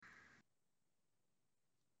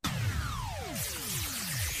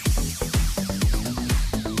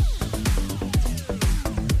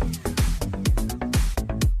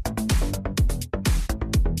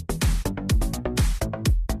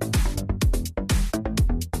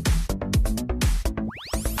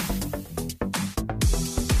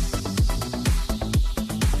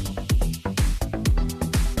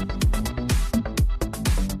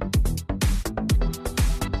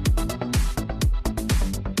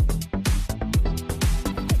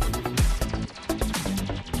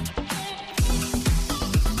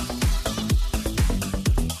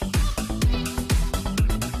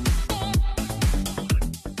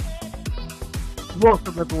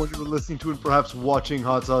Welcome everyone. You're listening to and perhaps watching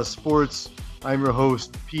Hot Sauce Sports. I'm your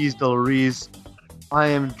host, Pease Del Reese. I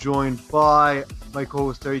am joined by my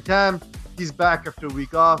co-host Terry Tam. He's back after a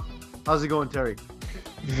week off. How's it going, Terry?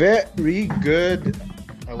 Very good.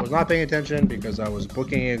 I was not paying attention because I was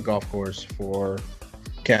booking a golf course for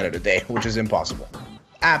Canada Day, which is impossible.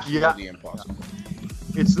 Absolutely impossible.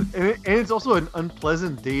 It's also an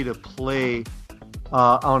unpleasant day to play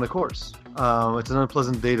on a course. It's an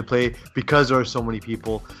unpleasant day to play because there are so many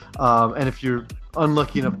people. And if you're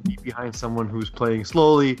unlucky enough to be behind someone who's playing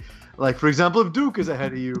slowly, like for example, if Duke is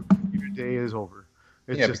ahead of you, your day is over.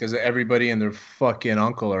 Because everybody and their fucking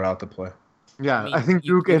uncle are out to play. Yeah, I think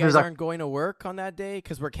Duke you guys aren't going to work on that day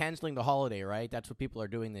because we're canceling the holiday, right? That's what people are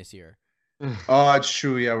doing this year. Oh, it's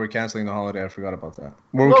true. Yeah, we're canceling the holiday. I forgot about that.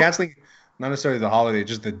 We're canceling not necessarily the holiday,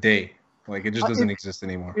 just the day. Like it just doesn't exist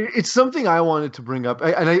anymore. It's something I wanted to bring up,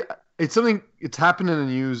 it's happened in the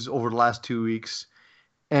news over the last 2 weeks,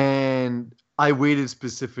 and I waited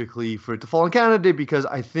specifically for it to fall on Canada Day because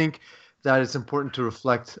I think that it's important to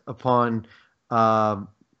reflect upon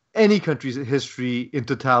any country's history in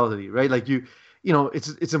totality, right? Like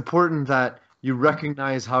it's important that you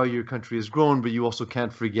recognize how your country has grown, but you also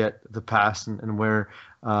can't forget the past and where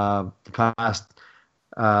the past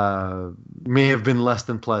may have been less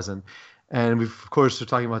than pleasant. And we, of course, are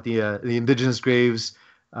talking about the indigenous graves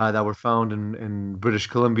that were found in British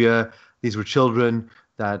Columbia. These were children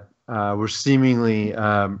that were seemingly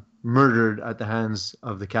murdered at the hands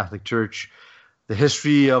of the Catholic Church. The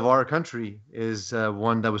history of our country is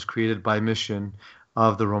one that was created by mission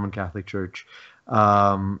of the Roman Catholic Church.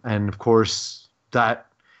 And of course, that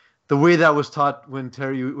the way that was taught when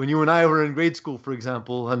you and I were in grade school, for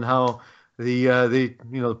example, and how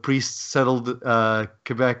the priests settled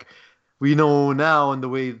Quebec. We know now, in the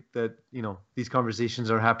way that these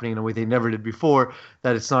conversations are happening in a way they never did before,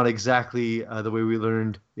 that it's not exactly the way we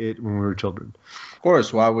learned it when we were children. Of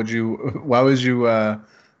course, why would you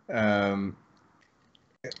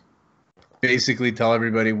basically tell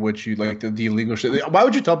everybody what you like the illegal shit? Why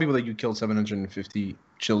would you tell people that you killed 750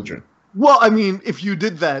 children? Well, I mean, if you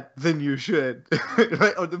did that, then you should.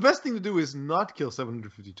 Right? Or the best thing to do is not kill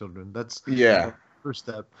 750 children. That's the first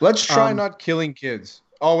step. Let's try not killing kids.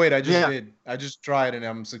 Oh wait, I just did. I just tried and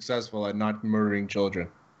I'm successul at not murdering children.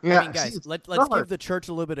 Yeah, I mean, guys, let's give the church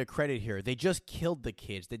a little bit of credit here. They just killed the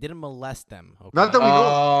kids. They didn't molest them. Okay? Not that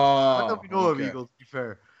we know of, Eagle, to be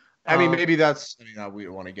fair. I mean, maybe that's. I mean, we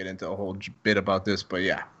don't want to get into a whole bit about this, but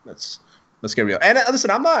yeah, let's get real. And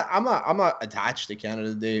listen, I'm not attached to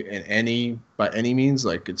Canada Day by any means.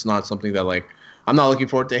 Like, it's not something that I'm not looking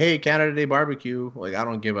forward to. Hey, Canada Day barbecue. Like, I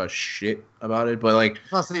don't give a shit about it. But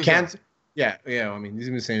can't. Yeah. I mean, these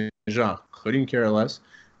are the same genre. Couldn't care less.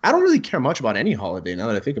 I don't really care much about any holiday now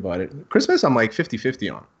that I think about it. Christmas, I'm like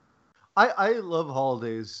 50-50 on. I love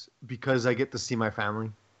holidays because I get to see my family,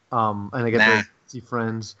 and I get to see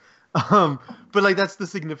friends. But that's the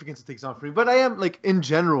significance it takes on for me. But I am in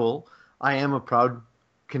general, I am a proud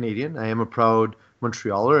Canadian. I am a proud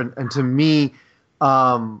Montrealer, and to me,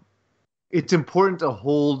 it's important to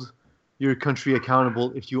hold your country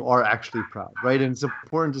accountable if you are actually proud, right? And it's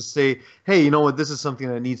important to say, hey, you know what, this is something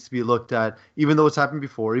that needs to be looked at, even though it's happened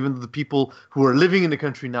before, even though the people who are living in the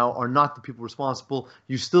country now are not the people responsible.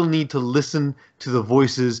 You still need to listen to the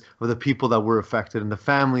voices of the people that were affected and the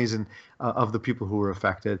families and of the people who were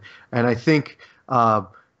affected. And I think,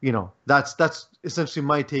 that's essentially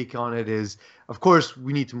my take on it is, of course,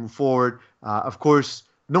 we need to move forward. Of course,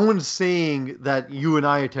 no one's saying that you and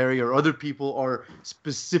I, Terry, or other people are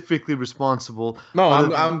specifically responsible. No,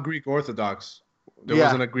 I'm Greek Orthodox. There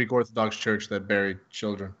wasn't a Greek Orthodox church that buried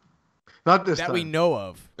children. Not this that time. We know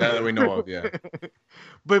of. That we know of, yeah.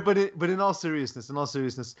 But in all seriousness,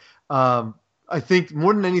 I think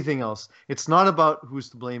more than anything else, it's not about who's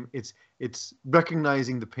to blame. It's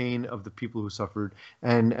recognizing the pain of the people who suffered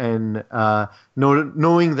and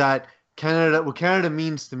knowing that what Canada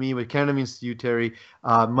means to me, what Canada means to you, Terry,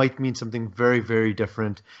 might mean something very, very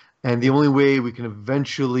different. And the only way we can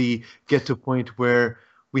eventually get to a point where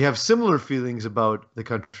we have similar feelings about the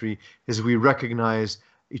country is we recognize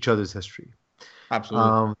each other's history.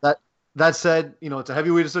 Absolutely. That said, it's a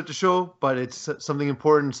heavy way to start the show, but it's something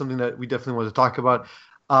important, something that we definitely want to talk about.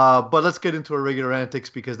 But let's get into our regular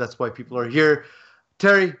antics because that's why people are here.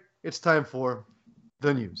 Terry, it's time for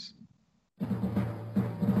the news.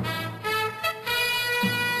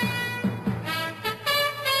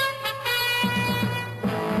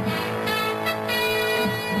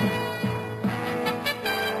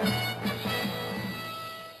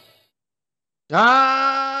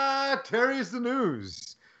 Terry's the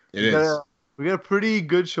news. It is. We got a pretty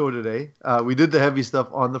good show today. We did the heavy stuff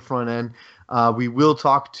on the front end. We will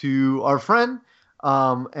talk to our friend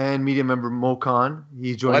and media member Mo Khan.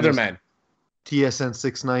 He's joining us, Weatherman. TSN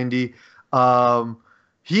 690.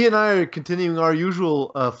 He and I are continuing our usual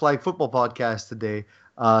flag football podcast today.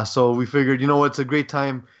 So we figured, it's a great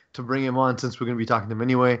time to bring him on since we're going to be talking to him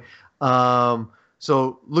anyway.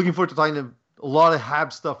 So looking forward to talking to a lot of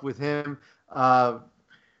Hab stuff with him.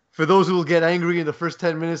 For those who will get angry in the first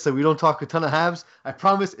 10 minutes that we don't talk a ton of Habs, I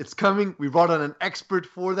promise it's coming. We brought on an expert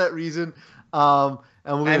for that reason.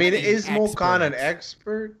 Is Mo Khan an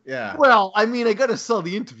expert? Yeah. Well, I got to sell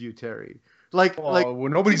the interview, Terry.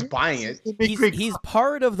 Nobody's buying it. He's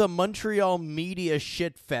part of the Montreal media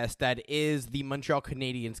shitfest that is the Montreal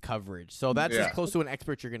Canadiens coverage. So that's as close to an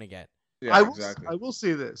expert you're going to get. Yeah, exactly. I will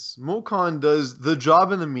say this. Mo Khan does the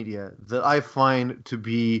job in the media that I find to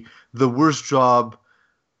be the worst job.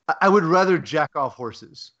 I would rather jack off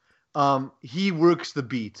horses. He works the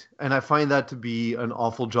beat, and I find that to be an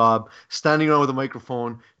awful job. Standing around with a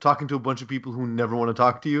microphone, talking to a bunch of people who never want to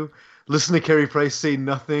talk to you. Listen to Carey Price say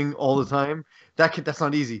nothing all the time. That's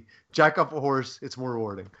not easy. Jack off a horse, it's more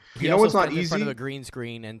rewarding. He also what's not easy? In front of a green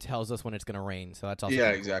screen and tells us when it's going to rain. So that's also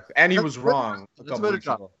exactly. And he was wrong a couple weeks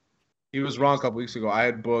ago. He was wrong a couple weeks ago. I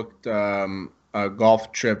had booked a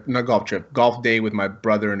golf day with my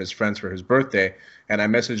brother and his friends for his birthday. And I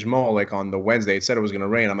messaged Mo on the Wednesday. It said it was going to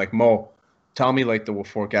rain. I'm like, Mo, tell me the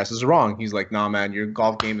forecast is wrong. He's like, nah, man, your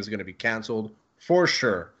golf game is going to be canceled for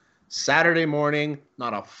sure. Saturday morning,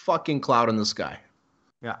 not a fucking cloud in the sky.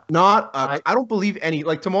 Yeah. I don't believe any.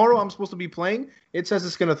 Tomorrow I'm supposed to be playing. It says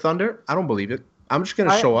it's going to thunder. I don't believe it. I'm just going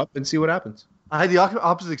to show up and see what happens. I had the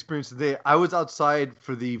opposite experience today. I was outside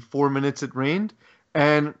for the 4 minutes it rained.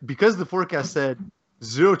 And because the forecast said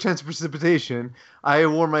 0 chance of precipitation, I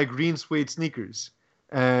wore my green suede sneakers.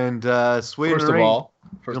 And suede First of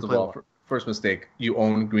all, first mistake, you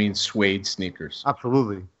own green suede sneakers.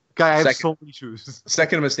 Absolutely. Guy, I have so many shoes.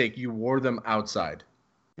 Second mistake, you wore them outside.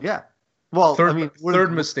 Yeah. Well,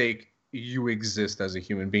 third mistake, you exist as a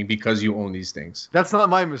human being because you own these things. That's not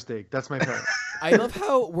my mistake. That's my parents. I love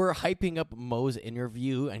how we're hyping up Mo's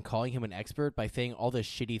interview and calling him an expert by saying all the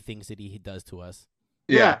shitty things that he does to us.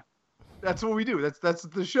 Yeah. That's what we do. That's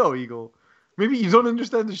the show, Eagle. Maybe you don't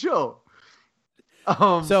understand the show.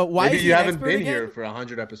 So why maybe is you haven't been again? here for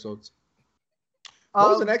 100 episodes.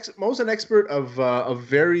 Mo's an expert of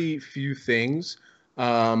very few things,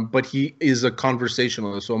 but he is a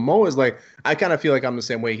conversationalist. So Mo is I kind of feel like I'm the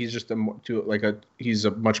same way. He's just he's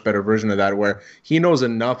a much better version of that, where he knows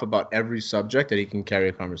enough about every subject that he can carry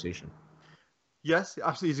a conversation. Yes,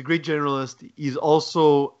 absolutely. He's a great generalist. He's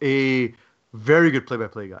also a very good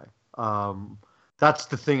play-by-play guy. That's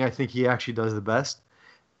the thing I think he actually does the best.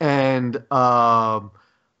 And honestly,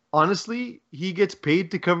 he gets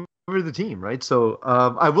paid to cover the team, right? So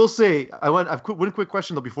I will say, I've one quick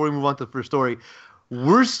question though before we move on to the first story.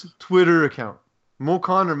 Worst Twitter account, Mo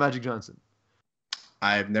Khan or Magic Johnson?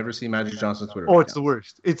 I've never seen Magic Johnson's Twitter. It's the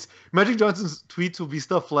worst. It's Magic Johnson's tweets will be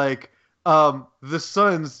stuff like, "The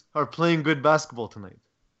Suns are playing good basketball tonight."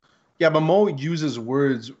 Yeah, but Mo uses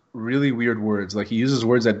really weird words. He uses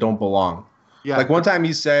words that don't belong. Yeah. One time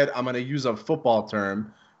he said, "I'm going to use a football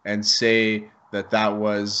term and say that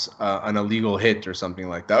was an illegal hit or something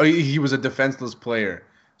like that." He was a defenseless player.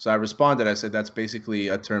 So I responded. I said, "That's basically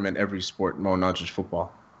a term in every sport, Mo, not just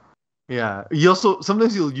football." Yeah.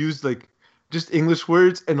 Sometimes he'll use just English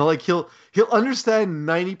words, and he'll understand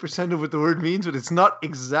 90% of what the word means, but it's not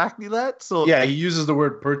exactly that. So yeah, he uses the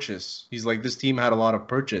word purchase. He's like, "This team had a lot of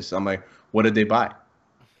purchase." I'm like, "What did they buy?"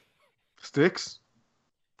 Sticks,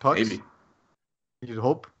 pucks. Maybe. You'd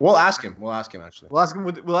hope. We'll ask him. Actually.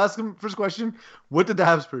 We'll ask him. First question: what did the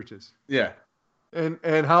Habs purchase? Yeah.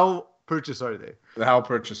 And how purchase are they? How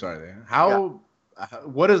purchase are they?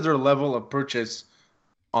 What is their level of purchase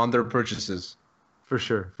on their purchases? For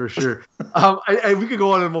sure. We could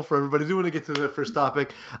go on and more forever, but I do want to get to the first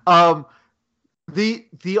topic. The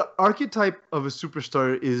archetype of a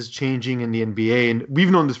superstar is changing in the NBA, and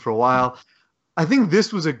we've known this for a while. I think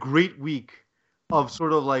this was a great week of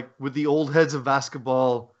sort of with the old heads of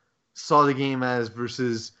basketball saw the game as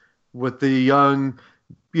versus what the young,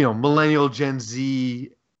 millennial Gen Z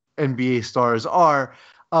NBA stars are.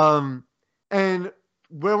 And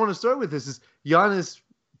where I want to start with this is Giannis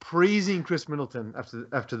praising Chris Middleton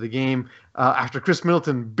after the game, after Chris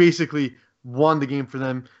Middleton basically won the game for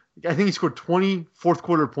them. I think he scored 20 fourth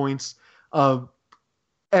quarter points.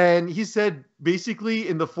 And he said basically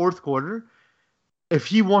in the fourth quarter, if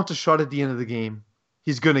he wants a shot at the end of the game,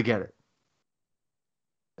 he's going to get it.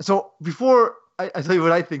 So before I tell you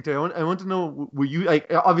what I think, Terry. I want to know what you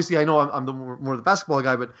like. Obviously, I know I'm the more the basketball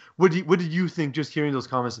guy, but what did you think just hearing those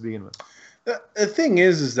comments to begin with? The thing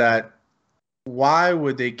is that why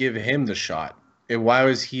would they give him the shot? And why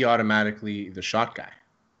was he automatically the shot guy?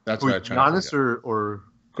 That's what I'm trying to figure out. Or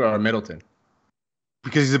Middleton.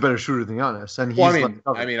 Because he's a better shooter than Giannis, and he's. Well,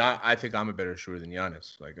 I think I'm a better shooter than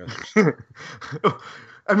Giannis. Like,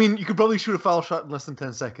 I mean, you could probably shoot a foul shot in less than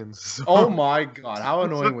 10 seconds. So. Oh my god, how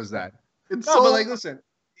annoying was that? But like, listen,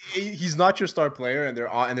 he's not your star player, and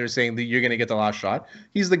they're saying that you're gonna get the last shot.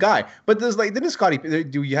 He's the guy. But there's like,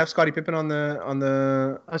 do you have Scottie Pippen on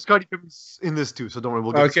the? Scottie Pippen's in this too, so don't worry.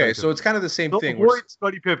 We'll get okay, so it's kind of the same thing. Avoid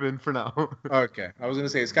Scottie Pippen for now. Okay, I was gonna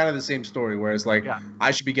say it's kind of the same story, where it's like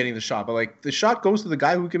I should be getting the shot, but like the shot goes to the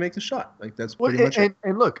guy who can make the shot. Like that's pretty much it.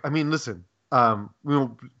 And look, I mean, listen,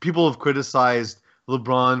 people have criticized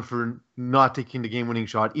LeBron for not taking the game-winning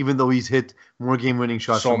shot, even though he's hit more game-winning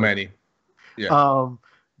shots. So many. Yeah.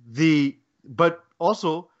 But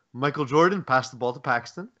also Michael Jordan passed the ball to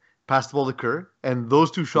Paxton, passed the ball to Kerr, and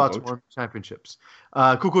those two shots won championships.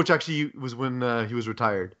 Kukoc actually was when he was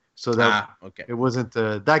retired, so that it wasn't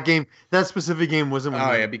that game. That specific game wasn't.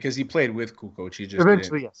 Because he played with Kukoc. He just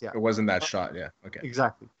eventually, yes, yeah. It wasn't that shot, yeah. Okay.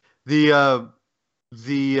 Exactly. LeBron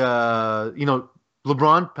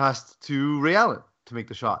passed to Ray Allen to make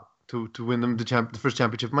the shot to win them the first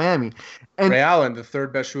championship in Miami. And Ray Allen, the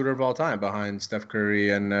third best shooter of all time, behind Steph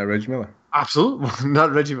Curry and Reggie Miller. Absolutely,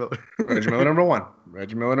 not Reggie Miller. Reggie Miller number one.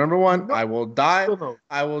 Reggie Miller number one. No, I will die. No.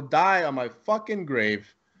 I will die on my fucking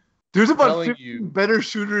grave. There's about 50 better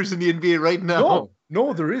shooters in the NBA right now.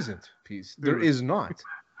 No, there isn't. Peace. There is not.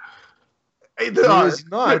 There is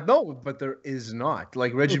not. No, but there is not.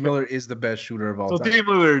 Like Reggie Miller is the best shooter of all time. So Dame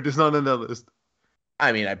Lillard is not on that list.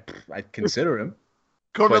 I mean, I consider him.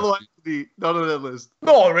 Carmelo Anthony, not on that list.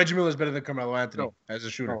 No, Reggie Miller is better than Carmelo Anthony as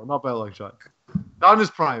a shooter. No, not by a long shot. Not in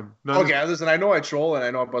his prime. Listen, I know I troll and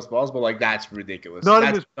I know I bust balls, but like that's ridiculous. Not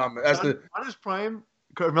in his prime.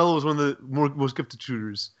 Carmelo was one of the most gifted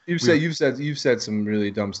shooters. You've said some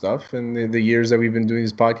really dumb stuff in the years that we've been doing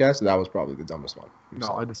this podcast. That was probably the dumbest one. No,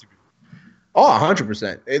 I disagree. Oh,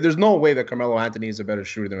 100%. There's no way that Carmelo Anthony is a better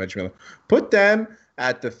shooter than Reggie Miller. Put them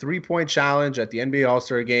at the 3-point challenge at the NBA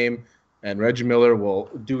All-Star game, and Reggie Miller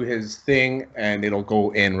will do his thing, and it'll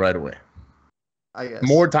go in right away. I guess.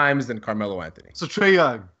 More times than Carmelo Anthony. So Trae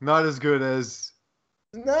Young, not as good as...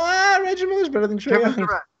 Nah, Reggie Miller's better than Trae Young.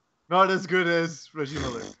 Durant, not as good as Reggie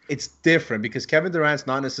Miller. It's different because Kevin Durant's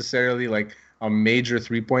not necessarily like a major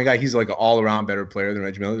 3-point guy. He's like an all-around better player than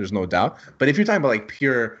Reggie Miller, there's no doubt. But if you're talking about like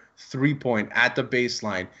pure 3-point at the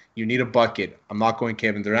baseline, you need a bucket. I'm not going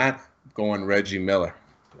Kevin Durant. I'm going Reggie Miller.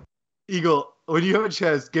 Eagle, when you have a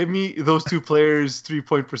chance, give me those two players'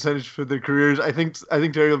 3-point percentage for their careers. I think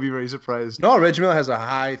Terry will be very surprised. No, Reggie Miller has a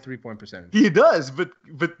high 3-point percentage. He does, but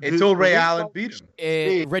until Ray Allen beat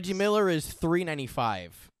him. Reggie Miller is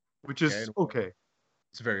 .395, which is okay.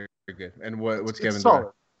 It's very, very good. And what's Kevin Durant?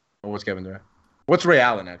 What's Kevin Durant? What's Ray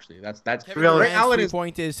Allen actually? That's Ray Allen's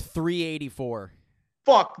 3-point is .384.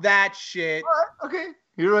 Fuck that shit. Okay,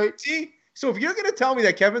 you're right. See? So if you're going to tell me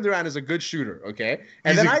that Kevin Durant is a good shooter, okay,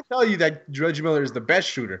 and then I tell you that Reggie Miller is the best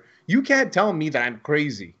shooter, you can't tell me that I'm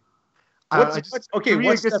crazy. What's Steph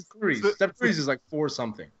Curry? Steph Curry's is like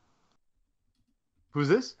 4-something. Who's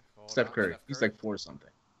this? Steph Curry. He's like 4-something.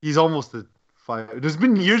 He's almost at 5. There's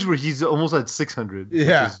been years where he's almost at 600.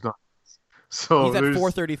 Yeah. So he's at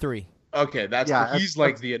 433. Okay, he's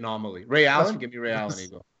like the anomaly. Ray Allen? Give me Ray Allen,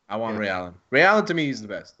 Eagle. I want Ray Allen. Ray Allen to me he's the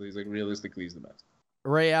best. He's like realistically he's the best.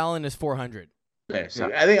 Ray Allen is 400. Okay,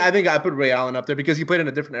 so I think I put Ray Allen up there because he played in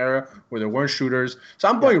a different era where there weren't shooters. So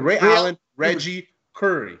I'm going Ray Allen, Reggie,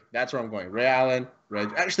 Curry. That's where I'm going. Ray Allen,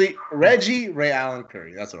 Reggie, Ray Allen,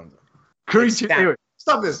 Curry. That's what I'm doing. Curry. Anyway,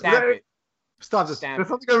 stop this. Stop this. That's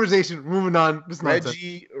not the conversation. Moving on. This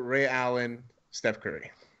Reggie, Ray Allen, Steph Curry.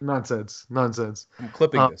 Nonsense. I'm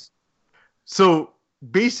clipping this. So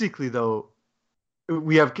basically, though,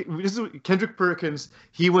 we have Kendrick Perkins.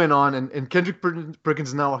 He went on, and Kendrick Perkins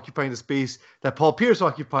is now occupying the space that Paul Pierce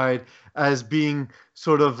occupied as being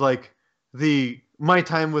sort of like my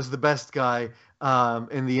time was the best guy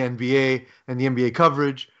in the NBA and the NBA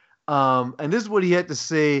coverage. And this is what he had to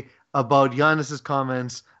say about Giannis's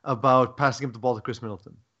comments about passing up the ball to Chris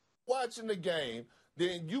Middleton. Watching the game,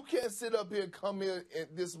 then you can't sit up here and come here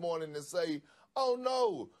this morning and say, oh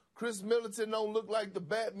no, Chris Middleton don't look like the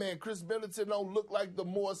Batman. Chris Middleton don't look like the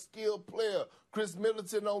more skilled player. Chris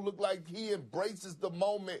Middleton don't look like he embraces the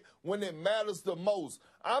moment when it matters the most.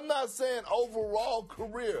 I'm not saying overall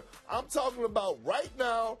career. I'm talking about right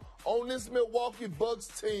now on this Milwaukee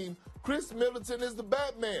Bucks team, Chris Middleton is the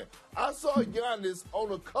Batman. I saw Giannis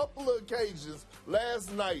on a couple of occasions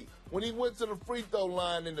last night when he went to the free throw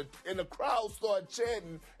line and the crowd started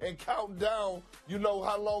chanting and counting down, you know,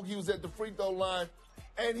 how long he was at the free throw line.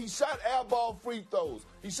 And he shot airball free throws.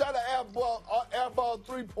 He shot an airball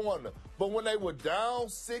three-pointer. But when they were down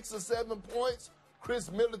 6 or 7 points,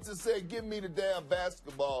 Chris Middleton said, give me the damn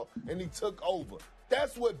basketball, and he took over.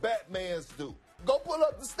 That's what Batmans do. Go pull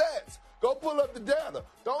up the stats. Go pull up the data.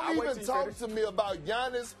 Don't even talk to me about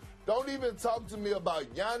Giannis. Don't even talk to me about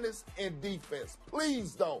Giannis and defense.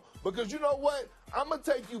 Please don't. Because you know what? I'm going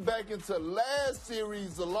to take you back into last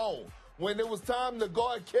series alone. When it was time to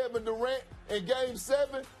guard Kevin Durant in Game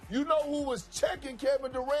 7, you know who was checking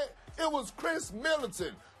Kevin Durant? It was Chris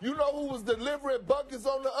Middleton. You know who was delivering buckets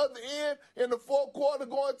on the other end in the fourth quarter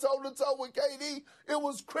going toe-to-toe with KD? It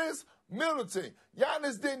was Chris Middleton.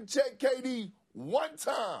 Giannis didn't check KD one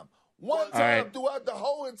time. One time throughout the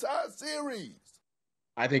whole entire series.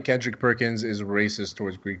 I think Kendrick Perkins is racist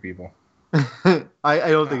towards Greek people. I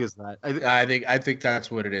don't think it's that. I think that's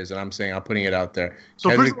what it is, and I'm putting it out there. So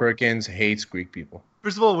Kendrick Perkins hates Greek people.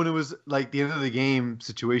 First of all, when it was like the end of the game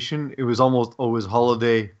situation, it was almost always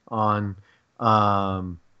Holiday on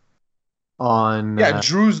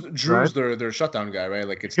Drew's right? their shutdown guy, right?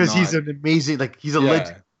 Like it's because he's an amazing, like he's a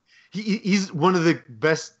legend. He's one of the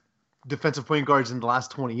best defensive point guards in the last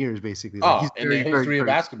 20 years, basically. Like, he's in the history of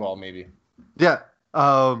basketball, maybe. Yeah.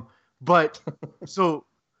 But so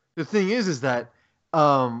the thing is that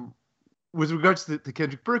with regards to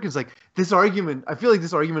Kendrick Perkins, like this argument, I feel like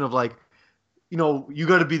this argument of like, you know, you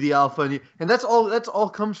got to be the alpha, and that's all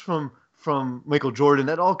comes from Michael Jordan.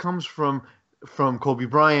 That all comes from Kobe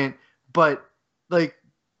Bryant. But like,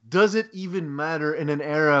 does it even matter in an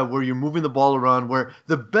era where you're moving the ball around, where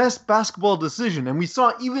the best basketball decision, and we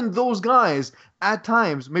saw even those guys at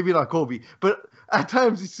times, maybe not Kobe, but at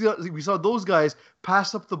times we saw those guys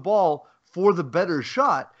pass up the ball for the better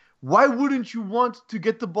shot. Why wouldn't you want to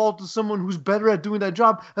get the ball to someone who's better at doing that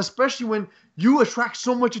job, especially when you attract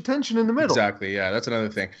so much attention in the middle? Exactly, yeah, that's another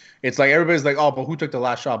thing. It's like everybody's like, oh, but who took the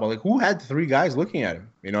last shot? But like, who had 3 guys looking at him?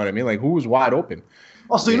 You know what I mean? Like, who was wide open?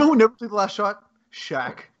 Also, you know who never took the last shot?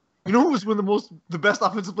 Shaq. You know who was one of the best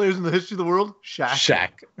offensive players in the history of the world? Shaq.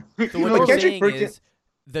 So what you're saying is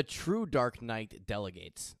the true Dark Knight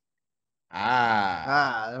delegates.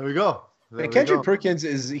 There we go. Kendrick Perkins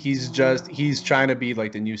he's trying to be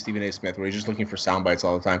like the new Stephen A. Smith, where he's just looking for sound bites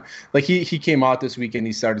all the time. Like he came out this week and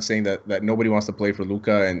he started saying that nobody wants to play for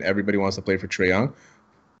Luka and everybody wants to play for Trae Young.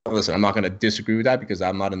 Listen, I'm not going to disagree with that because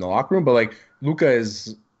I'm not in the locker room, but like Luka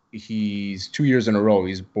he's 2 years in a row.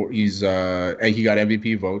 He got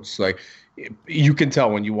MVP votes. Like you can tell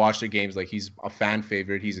when you watch the games, like he's a fan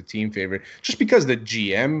favorite. He's a team favorite. Just because the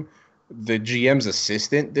GM's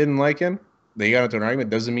assistant didn't like him, they got into an argument,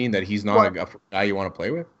 doesn't mean that he's not a guy you want to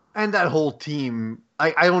play with. And that whole team,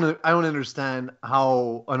 I don't understand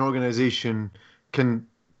how an organization can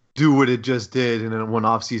do what it just did in one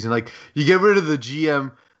offseason. Like you get rid of the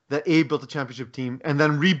GM that built a championship team and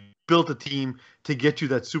then rebuilt a team to get you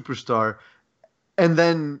that superstar. And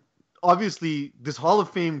then obviously this Hall of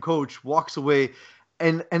Fame coach walks away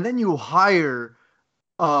and then you hire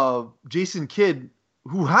Jason Kidd,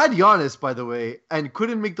 who had Giannis, by the way, and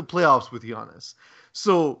couldn't make the playoffs with Giannis.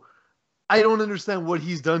 So I don't understand what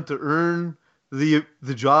he's done to earn the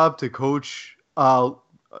job to coach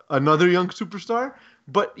another young superstar.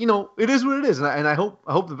 But you know, it is what it is, and I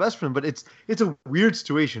hope the best for him. But it's a weird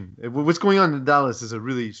situation. What's going on in Dallas is a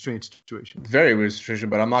really strange situation. Very weird situation.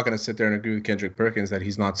 But I'm not going to sit there and agree with Kendrick Perkins that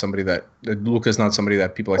he's not somebody that Luka's not somebody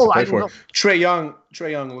that people like to play for. Trae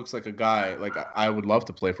Young looks like a guy like I would love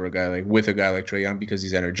to play for a guy like Trae Young because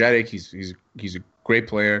he's energetic. He's a great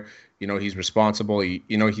player. You know, he's responsible.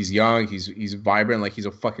 He's young. He's vibrant. Like he's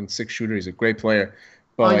a fucking 6 shooter. He's a great player.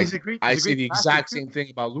 But I say the exact same thing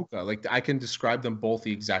about Luka. Like I can describe them both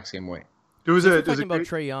the exact same way. Talking about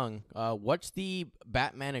Trae Young, what's the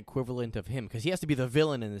Batman equivalent of him? Because he has to be the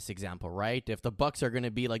villain in this example, right? If the Bucks are going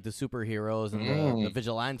to be like the superheroes and the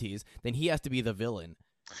vigilantes, then he has to be the villain.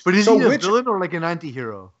 But is he a villain or like an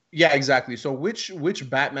anti-hero? Yeah, exactly. So which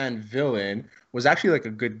Batman villain was actually like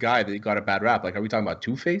a good guy that got a bad rap? Like, are we talking about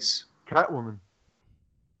Two-Face? Catwoman,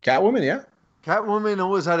 yeah. Catwoman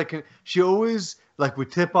always had she always like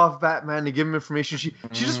would tip off Batman to give him information. She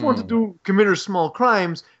just wanted to commit her small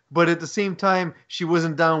crimes, but at the same time, she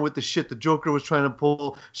wasn't down with the shit the Joker was trying to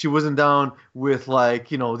pull. She wasn't down with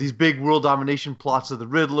like, you know, these big world domination plots of the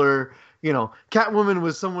Riddler. You know, Catwoman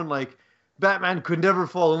was someone like Batman could never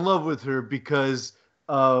fall in love with her because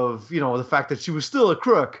of, you know, the fact that she was still a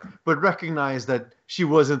crook, but recognized that she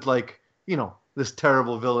wasn't like, you know, this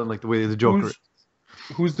terrible villain like the way the Joker is.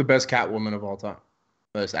 who's the best Catwoman of all time?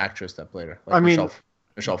 Best actress that played her. I mean,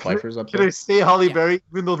 Michelle Pfeiffer's up Can there. I say Halle Berry,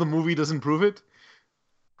 even though the movie doesn't prove it?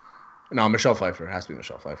 No, Michelle Pfeiffer. It has to be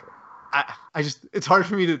Michelle Pfeiffer. I just, it's hard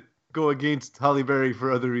for me to go against Halle Berry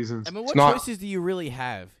for other reasons. I mean, what not- choices do you really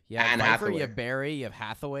have? You have Anne Pfeiffer, Hathaway. you have Barry, you have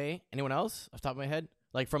Hathaway. Anyone else off the top of my head?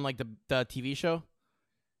 Like from like the TV show?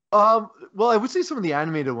 Well, I would say some of the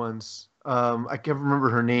animated ones. I can't remember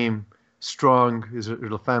her name. Strong is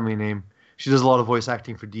her family name. She does a lot of voice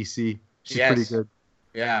acting for DC. She's Yes. pretty good.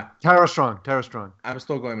 Yeah, Tara Strong. I'm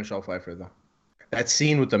still going Michelle Pfeiffer though. That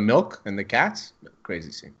scene with the milk and the cats,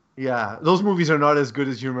 crazy scene. Yeah, those movies are not as good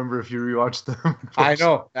as you remember if you rewatch them. I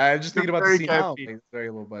know. I'm just thinking about the Very scene now. campy. It's very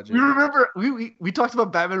low budget. We remember we talked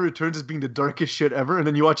about Batman Returns as being the darkest shit ever, and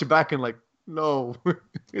then you watch it back and like, no,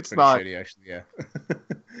 it's Pretty not. shitty, actually. Yeah.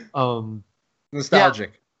 Yeah.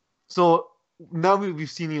 Nostalgic. So now we've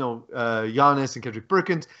seen, Giannis and Kendrick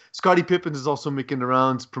Perkins. Scottie Pippen is also making the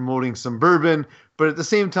rounds, promoting some bourbon, but at the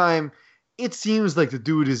same time, it seems like the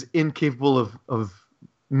dude is incapable of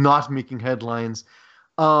not making headlines.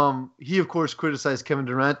 He of course criticized Kevin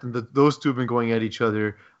Durant, and those two have been going at each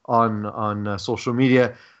other on social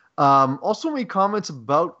media. Also made comments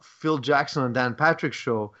about Phil Jackson on Dan Patrick's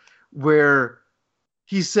show, where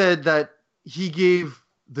he said that he gave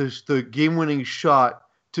the game-winning shot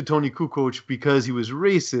to Tony Kukoc because he was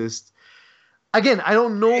racist. Again, I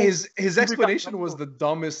don't know. His explanation was the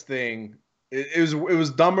dumbest thing. It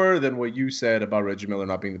was dumber than what you said about Reggie Miller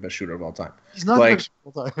not being the best shooter of all time. He's not like, the best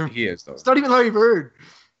all time. He is though. It's not even Larry Bird.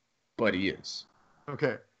 But he is.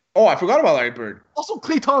 Okay. Oh, I forgot about Larry Bird. Also,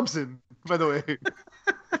 Klay Thompson, by the way.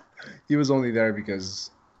 He was only there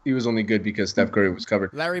because he was only good because Steph Curry was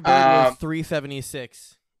covered. Larry Bird was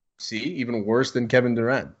 376. See, even worse than Kevin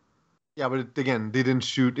Durant. Yeah, but again, they didn't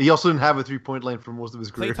shoot. He also didn't have a three-point line for most of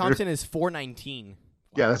his career. Klay Thompson is 419.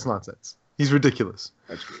 Yeah, that's nonsense. He's ridiculous.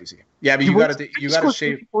 That's crazy. Yeah, but you got to scored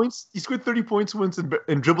shave. 30 points. He scored 30 points once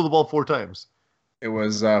and dribbled the ball 4 times. It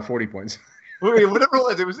was 40 points. Wait, whatever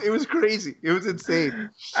it was, it was crazy. It was insane.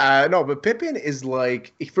 No, but Pippen is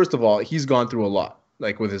like, first of all, he's gone through a lot,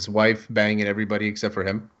 like with his wife banging everybody except for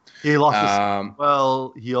him. He lost his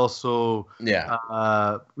well. He also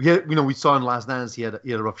we had, we saw in Last Dance he had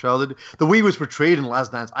a rough childhood. The way he was portrayed in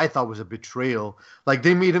Last Dance, I thought was a betrayal. Like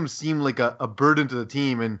they made him seem like a burden to the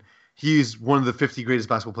team, and he's one of the 50 greatest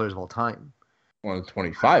basketball players of all time. One of the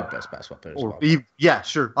 25 best basketball players of all time. Yeah,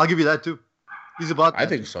 sure, I'll give you that too. He's about that. I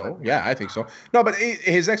think so. Yeah, I think so. No, but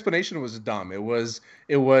his explanation was dumb. It was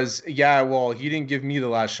yeah, well, he didn't give me the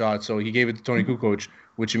last shot, so he gave it to Tony Kukoc,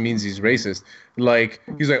 which means he's racist. Like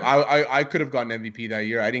he's like, I could have gotten MVP that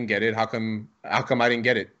year. I didn't get it. How come I didn't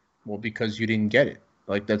get it? Well, because you didn't get it.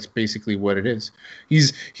 Like that's basically what it is.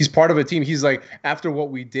 He's part of a team. He's like, after what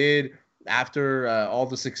we did, after all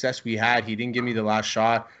the success we had, he didn't give me the last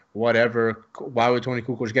shot. Whatever. Why would Tony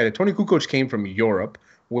Kukoc get it? Tony Kukoc came from Europe,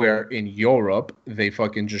 where in Europe they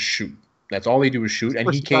fucking just shoot. That's all they do is shoot.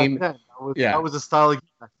 And he came. That was the style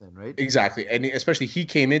back then, right? Exactly, and especially he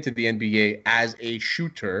came into the NBA as a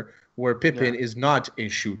shooter, where Pippen is not a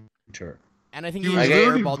shooter. And I think He he was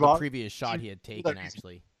literally airballed the brought- previous shot he had taken,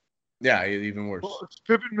 actually. Yeah, even worse. Well,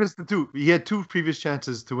 Pippen missed the 2. He had 2 previous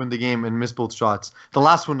chances to win the game and missed both shots. The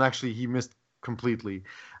last one, actually, he missed completely.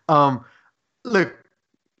 Look,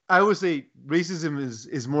 I always say racism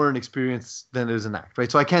is more an experience than it is an act,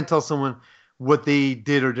 right? So I can't tell someone what they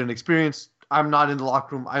did or didn't experience. I'm not in the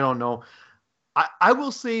locker room. I don't know. I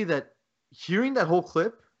will say that hearing that whole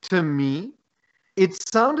clip, to me, it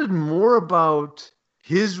sounded more about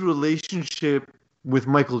his relationship with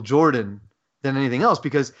Michael Jordan than anything else,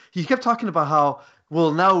 because he kept talking about how,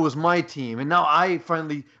 well, now it was my team, and now I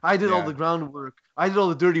did all the groundwork, I did all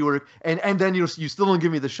the dirty work, and then you still don't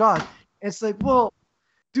give me the shot. And it's like, well,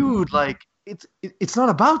 dude, like it's not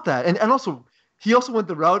about that. And also, he also went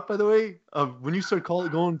the route, by the way, of when you start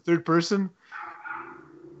going third person.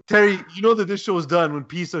 Terry, you know that this show is done when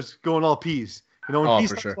P starts going all P's. When P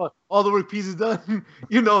starts all the work P's is done,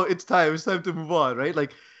 it's time. It's time to move on, right?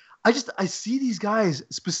 Like, I see these guys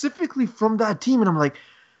specifically from that team, and I'm like,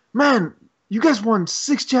 man, you guys won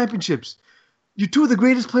 6 championships. You're 2 of the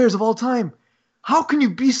greatest players of all time. How can you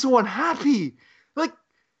be so unhappy? Like,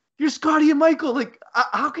 you're Scottie and Michael. Like,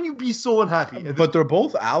 how can you be so unhappy? But they're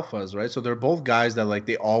both alphas, right? So they're both guys that, like,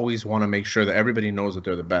 they always want to make sure that everybody knows that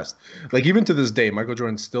they're the best. Like, even to this day, Michael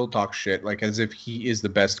Jordan still talks shit, like, as if he is the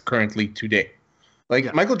best currently today.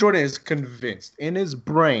 Like, Michael Jordan is convinced in his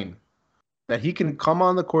brain that he can come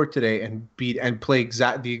on the court today and play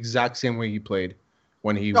the exact same way he played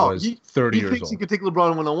when he was 30 years old. He thinks he could take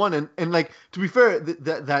LeBron one-on-one, and like, to be fair,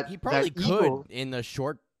 that he probably that could ego, in the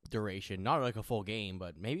short duration, not like a full game,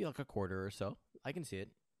 but maybe like a quarter or so. I can see it.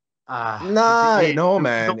 Nah, no,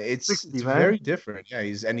 man. He's It's 60, man. very different. Yeah,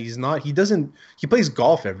 he's not. He plays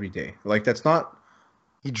golf every day. Like that's not.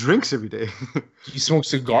 He drinks every day. He smokes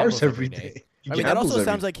cigars gambles every every day. day. He I mean, that gambles also every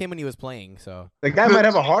sounds day. like him when he was playing. So The guy might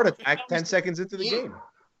have a heart attack 10 seconds into the game.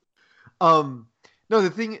 No, the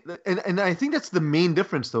thing, and I think that's the main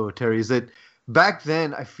difference, though, Terry, is that back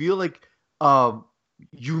then I feel like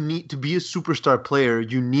you need to be a superstar player.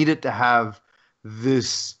 You needed to have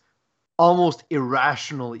this almost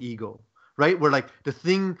irrational ego, right? Where like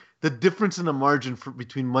the difference in the margin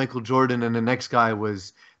between Michael Jordan and the next guy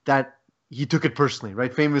was that he took it personally,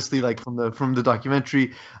 right? Famously, like from the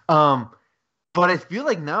documentary. But I feel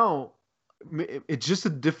like now it's just a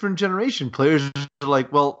different generation. Players are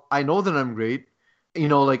like, well, I know that I'm great.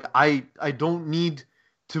 Like I don't need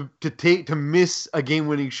to miss a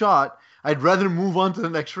game-winning shot. I'd rather move on to the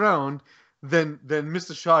next round than miss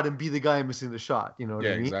a shot and be the guy missing the shot. You know what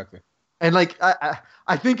I mean? Exactly. And like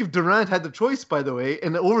I think if Durant had the choice, by the way,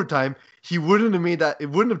 in the overtime, he wouldn't have made that. It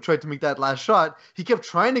wouldn't have tried to make that last shot. He kept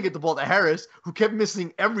trying to get the ball to Harris, who kept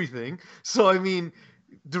missing everything. So I mean,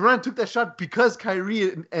 Durant took that shot because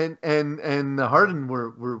Kyrie and Harden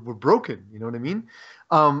were broken. You know what I mean?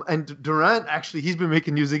 And Durant actually, he's been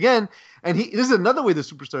making news again. And this is another way the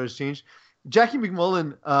superstar has changed. Jackie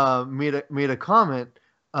McMullen made a comment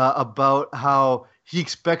about how he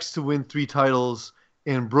expects to win 3 titles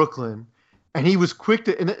in Brooklyn, and he was quick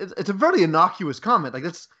to. And it's a very innocuous comment. Like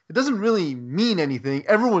it doesn't really mean anything.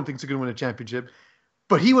 Everyone thinks they're going to win a championship,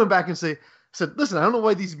 but he went back and said, "Listen, I don't know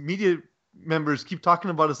why these media members keep talking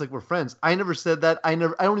about us like we're friends. I never said that. I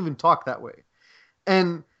don't even talk that way."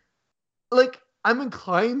 And like I'm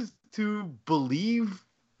inclined to believe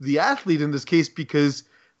the athlete in this case because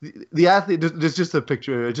the athlete. There's just a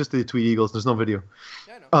picture, just the Tweed Eagles. There's no video.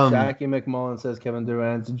 yeah, I know. Jackie McMullen says Kevin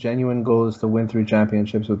Durant's genuine goal is to win 3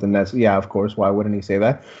 championships with the Nets. Yeah, of course. Why wouldn't he say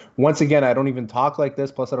that? Once again, I don't even talk like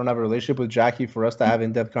this. Plus, I don't have a relationship with Jackie for us to have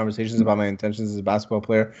in-depth conversations about my intentions as a basketball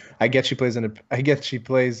player. I get she plays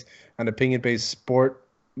an opinion-based sport,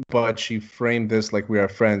 but she framed this like we are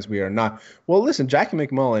friends. We are not. Well, listen, Jackie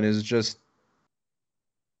McMullen is just.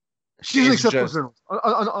 She's an It's acceptable just-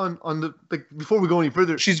 journalist. On the like before we go any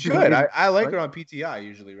further, She's she's good. amazing, I like right? her on PTI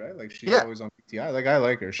usually, right? Like she's Yeah. always on PTI. Like I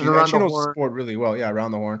like her. She around she the knows horn. the sport really well. Yeah,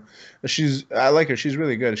 around the horn. I like her. She's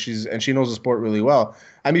really good. And she knows the sport really well.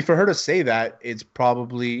 I mean, for her to say that, it's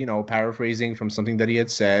probably paraphrasing from something that he had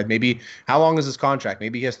said. Maybe how long is his contract?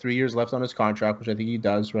 Maybe he has 3 years left on his contract, which I think he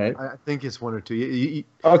does, right? I think it's 1 or 2.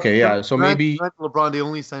 Okay, yeah. So maybe Durant and LeBron, they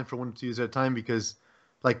only signed for 1 or 2 years at a time because,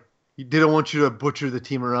 like, they don't want you to butcher the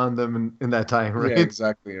team around them in that time, right? Yeah,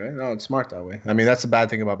 exactly. Right. No, it's smart that way. I mean, that's the bad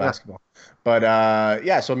thing about Yeah. basketball. But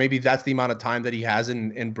so maybe that's the amount of time that he has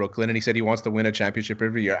in Brooklyn, and he said he wants to win a championship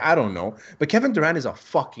every year. I don't know, but Kevin Durant is a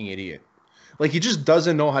fucking idiot. Like he just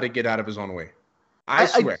doesn't know how to get out of his own way. I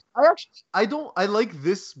swear. I like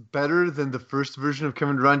this better than the first version of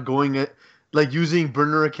Kevin Durant going at like using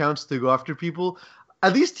burner accounts to go after people.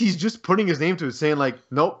 At least he's just putting his name to it, saying like,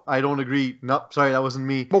 "Nope, I don't agree. Nope, sorry, that wasn't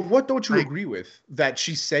me." But what don't you Like- agree with? That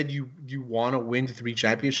she said you want to win 3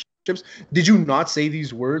 championships? Did you not say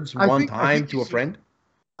these words I one think time to a he's- friend?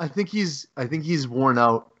 I think he's worn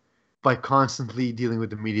out by constantly dealing with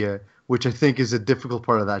the media, which I think is a difficult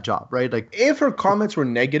part of that job, right? Like, If her comments were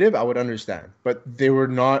negative, I would understand. But they were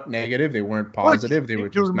not negative. They weren't positive. They were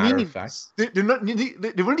just matter of fact. They're not.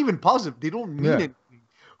 They weren't even positive. They don't mean Yeah. anything.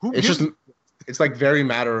 Who It's gives just, it's like very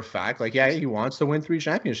matter of fact. Like, yeah, he wants to win 3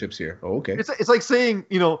 championships here. Oh, okay. It's like saying,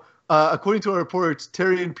 according to our reports,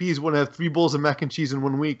 Terry and Pease want to have 3 bowls of mac and cheese in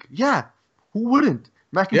 1 week. Yeah, who wouldn't?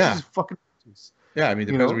 Mac and Yeah. cheese is fucking delicious. Yeah, I mean,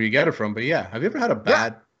 You depends know? where you get it from. But yeah, have you ever had a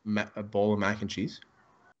bad a bowl of mac and cheese?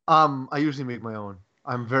 I usually make my own.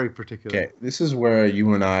 I'm very particular. Okay, this is where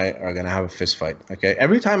you and I are gonna have a fist fight. Okay,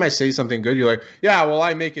 every time I say something good, you're like, "Yeah, well,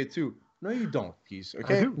 I make it too." No, you don't, Peace. I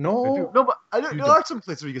Okay, do. no, I do. No, but You there don't. are some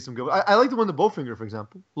places where you get some good. I like the one, the Bowfinger, for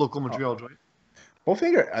example, local Montreal joint.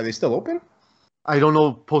 Bowfinger, are they still open? I don't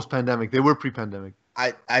know post-pandemic. They were pre-pandemic.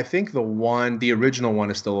 I think the original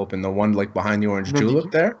one is still open. The one like behind the orange NDG?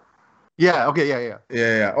 julep there. Yeah. Okay. Yeah.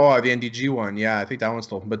 Yeah. Oh, the NDG one. Yeah, I think that one's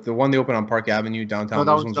still open. But the one they open on Park Avenue downtown, No,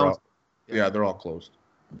 that those one's ones are all, yeah. yeah, they're all closed.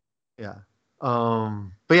 Yeah.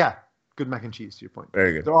 But yeah, good mac and cheese. To your point.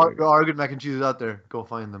 Very good. There are, very good. there are good mac and cheeses out there. Go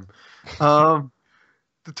find them.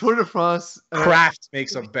 The Tour de France. Kraft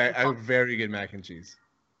makes a very good mac and cheese.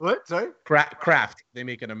 What? Sorry. Kraft, they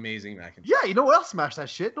make an amazing mac and cheese. Yeah, you know what? I'll smash that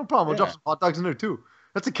shit. No problem. I'll drop Yeah. some hot dogs in there too.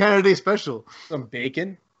 That's a Canada Day special. Some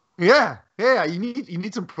bacon. Yeah. You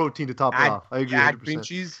need some protein to top it Add, off. I agree. add cream 100%.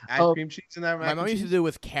 cheese. Add Oh, cream cheese in that. My Mac mom and used to cheese? do it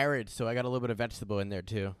with carrots, so I got a little bit of vegetable in there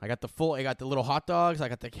too. I got the little hot dogs, I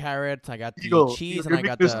got the carrots, I got the cheese, and you're I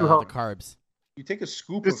got making this too the healthy. carbs. You take a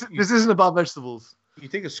scoop. This isn't about vegetables. You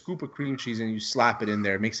take a scoop of cream cheese and you slap it in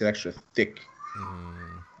there. It makes it extra thick.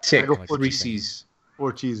 Mm. Thick. I go for Three cheese. C's.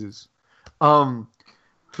 4 cheeses.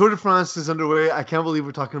 Tour de France is underway. I can't believe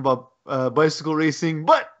we're talking about bicycle racing,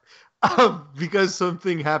 but because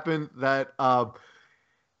something happened that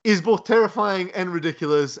is both terrifying and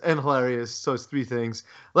ridiculous and hilarious. So it's 3 things.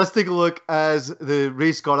 Let's take a look as the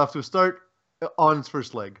race got off to a start on its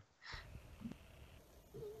first leg.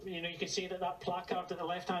 You know, you can see that placard to the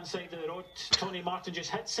left-hand side of the road. Tony Martin just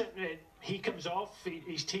hits it. He comes off.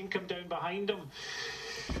 His team come down behind him.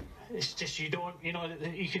 It's just you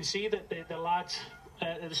can see that the lads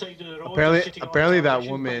at the side of the road. Apparently that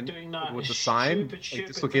woman with the sign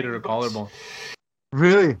dislocated her collarbone.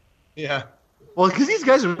 Really? Yeah. Well, because these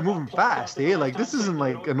guys are moving fast, eh? Like, this isn't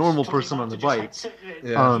like a normal person on the bike.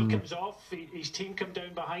 Yeah. He comes off. His team come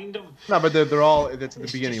down behind him. No, but they're all. That's at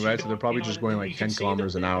the beginning, right? So they're probably just going like 10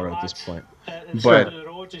 kilometers an hour at this point. But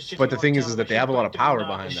the thing is that they have a lot of power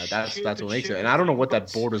behind that. That's what makes it. And I don't know what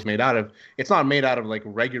that board was made out of. It's not made out of like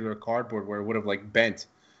regular cardboard where it would have like bent.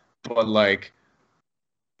 But like,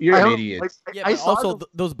 you're an idiot. Yeah, but also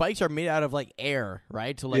those bikes are made out of like air,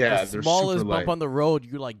 right? So like Yeah, the they're smallest super bump light. on the road,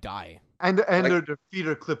 you like die. And Like- their feet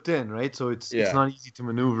are clipped in, right? So it's Yeah. not easy to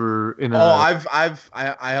maneuver in a. Oh,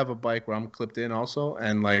 I have a bike where I'm clipped in also,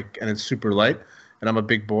 and it's super light, and I'm a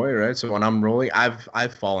big boy, right? So when I'm rolling,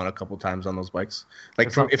 I've fallen a couple times on those bikes.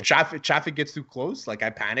 Like if traffic gets too close, like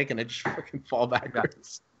I panic and I just fucking fall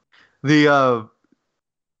backwards. The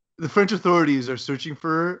French authorities are searching for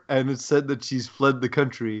her, and it's said that she's fled the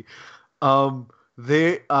country.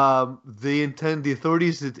 The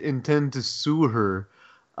authorities intend to sue her,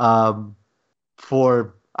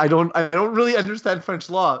 for I don't really understand French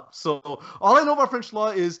law. So all I know about French law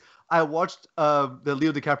is I watched the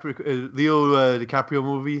Leo DiCaprio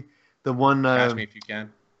movie, the one Catch me if you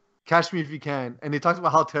can. Catch Me If You Can, and they talked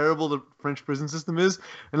about how terrible the French prison system is,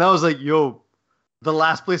 and I was like, yo, the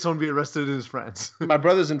last place I want to be arrested in is France. My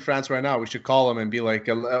brother's in France right now. We should call him and be like,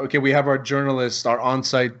 okay, we have our journalist, our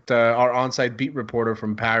on-site beat reporter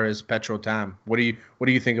from Paris, Petro Tam. What do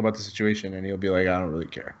you think about the situation? And he'll be like, I don't really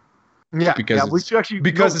care. We should actually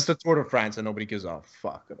it's the Tour de France and nobody gives a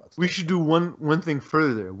fuck about it. We should do one thing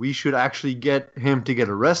further. We should actually get him to get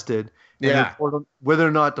arrested. And report on whether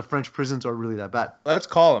or not the French prisons are really that bad. Let's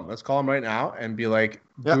call him. Let's call him right now and be like,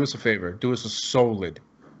 do us a favor. Do us a solid.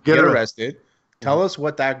 Get arrested. Tell us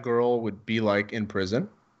what that girl would be like in prison.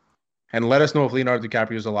 And let us know if Leonardo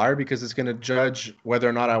DiCaprio is a liar, because it's going to judge whether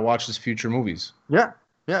or not I watch his future movies. Yeah.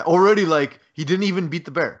 Yeah. Already, like, he didn't even beat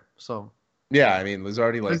the bear. So. Yeah, I mean, there's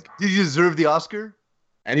already like. Did he deserve the Oscar?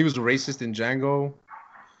 And he was a racist in Django.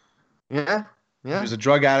 Yeah. Yeah. He was a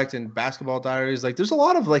drug addict in Basketball Diaries. Like, there's a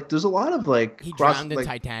lot of He drowned in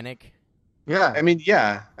Titanic. Yeah. I mean,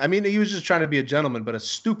 he was just trying to be a gentleman, but a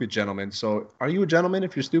stupid gentleman. So, are you a gentleman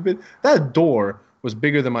if you're stupid? That door was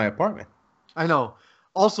bigger than my apartment. I know.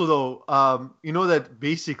 Also, though, you know that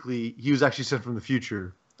basically he was actually sent from the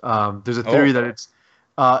future. There's a theory that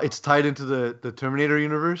it's tied into the Terminator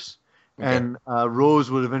universe, and Rose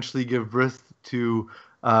would eventually give birth to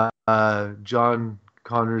John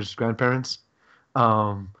Connor's grandparents.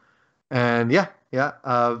 And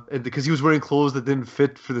because he was wearing clothes that didn't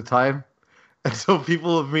fit for the time. And so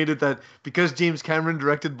people have made it that because James Cameron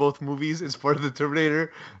directed both movies as part of the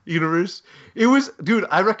Terminator universe, it was, dude,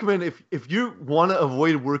 I recommend if you want to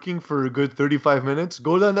avoid working for a good 35 minutes,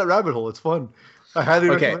 go down that rabbit hole. It's fun. I highly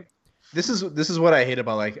recommend. This is what I hate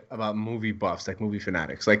about movie buffs, like movie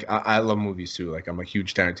fanatics. Like I love movies too. Like I'm a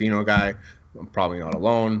huge Tarantino guy. I'm probably not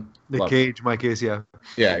alone. Nick Cage, my case, yeah.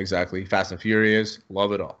 Yeah, exactly. Fast and Furious,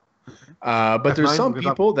 love it all. But there's some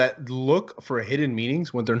people that look for hidden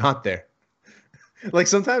meanings when they're not there. Like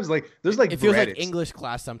sometimes, like there's like it feels like English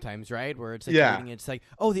class sometimes, right? Where it's like reading, it's like,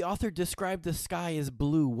 oh, the author described the sky as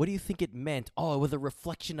blue. What do you think it meant? Oh, it was a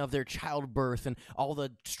reflection of their childbirth and all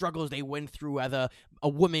the struggles they went through as a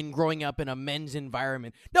woman growing up in a men's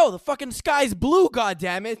environment. No, the fucking sky's blue. God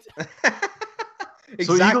damn it! Exactly.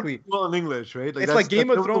 So you don't well in English, right? Like, it's like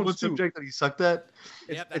Game of Thrones too. Subject that he sucked at.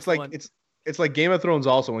 It's like Game of Thrones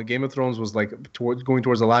also. When Game of Thrones was like going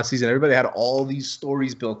towards the last season, everybody had all these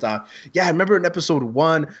stories built out. Yeah, I remember in episode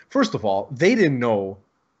 1. First of all, they didn't know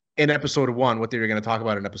in episode 1 what they were going to talk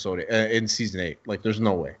about in season 8. Like, there's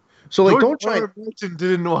no way. So like, don't try.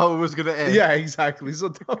 Didn't know how it was going to end. Yeah, exactly.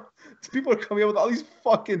 So people are coming up with all these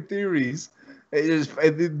fucking theories.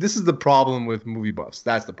 This is the problem with movie buffs.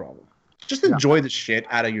 That's the problem. Just enjoy the shit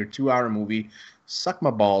out of your 2-hour movie, suck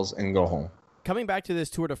my balls, and go home. Coming back to this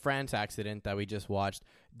Tour de France accident that we just watched,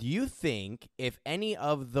 do you think if any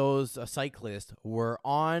of those cyclists were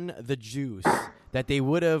on the juice, that they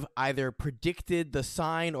would have either predicted the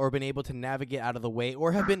sign or been able to navigate out of the way,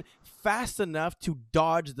 or have been fast enough to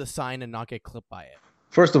dodge the sign and not get clipped by it?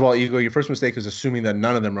 First of all, Ego, your first mistake is assuming that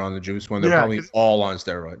none of them are on the juice when they're probably all on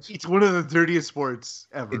steroids. It's one of the dirtiest sports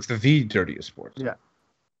ever. It's the dirtiest sport. Yeah.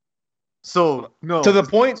 So no. To the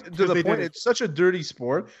point, it's such a dirty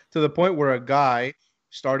sport to the point where a guy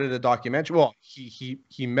started a documentary. Well, he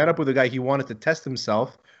met up with a guy. He wanted to test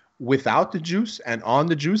himself without the juice and on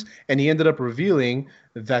the juice, and he ended up revealing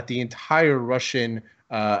that the entire Russian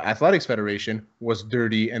Athletics Federation was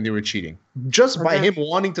dirty and they were cheating just by him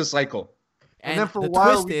wanting to cycle. And then for the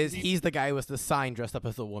twist is he's the guy with the sign dressed up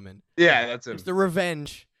as a woman. Yeah, that's it. It's the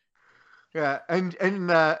revenge. Yeah,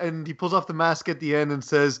 and he pulls off the mask at the end and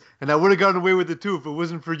says, "And I would have gotten away with it too if it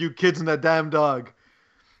wasn't for you kids and that damn dog."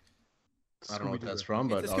 I don't know what that's from,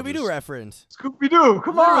 but it's a Scooby-Doo reference. Scooby-Doo,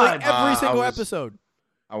 come on! Every single episode.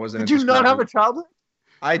 I wasn't. Did you not have a childhood?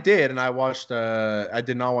 I did, and I watched. I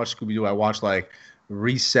did not watch Scooby-Doo. I watched like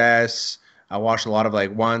Recess. I watched a lot of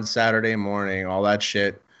like One Saturday Morning, all that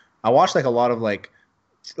shit. I watched like a lot of like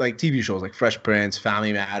TV shows like Fresh Prince,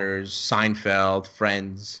 Family Matters, Seinfeld,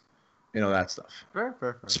 Friends, that stuff.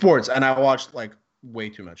 Fair. Sports, and I watched like way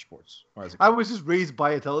too much sports. I was just raised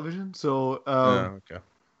by a television, so okay.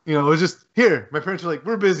 It was just here. My parents were like,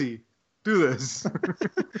 "We're busy, do this."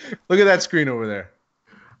 Look at that screen over there.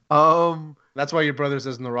 That's why your brother's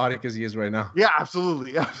as neurotic as he is right now. Yeah,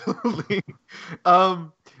 absolutely.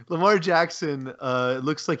 Lamar Jackson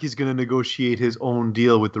looks like he's going to negotiate his own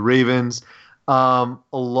deal with the Ravens. A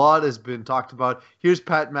lot has been talked about. Here's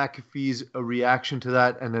Pat McAfee's reaction to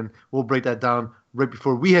that, and then we'll break that down right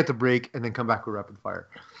before we had to break, and then come back with rapid fire.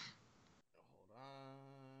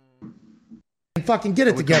 Fucking get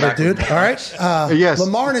it together, dude. All right? Yes.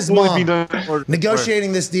 Lamar and his mom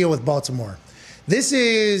negotiating this deal with Baltimore. This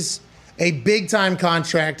is a big-time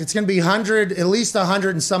contract. It's going to be at least $100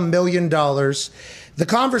 and some million. The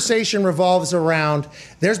conversation revolves around,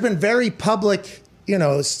 there's been very public,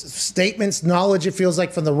 statements, knowledge, it feels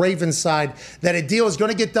like, from the Ravens side that a deal is going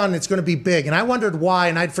to get done. It's going to be big. And I wondered why,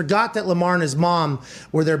 and I'd forgot that Lamar and his mom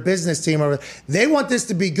were their business team. They want this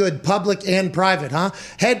to be good, public and private, huh?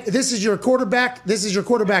 This is your quarterback. This is your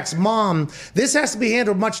quarterback's mom. This has to be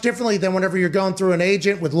handled much differently than whenever you're going through an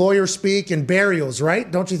agent with lawyer speak and burials, right?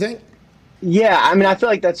 Don't you think? Yeah, I mean, I feel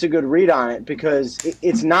like that's a good read on it because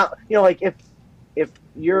it's not, like if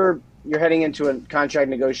you're heading into a contract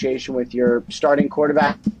negotiation with your starting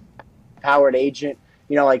quarterback, powered agent,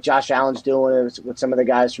 like Josh Allen's doing it with some of the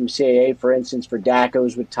guys from CAA, for instance, for Dak,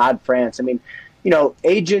 was with Todd France. I mean,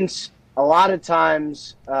 agents a lot of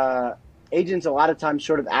times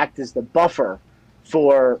sort of act as the buffer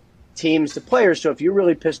for teams to players. So if you're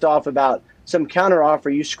really pissed off about some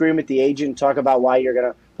counteroffer, you scream at the agent, talk about why you're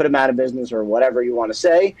going to put him out of business or whatever you want to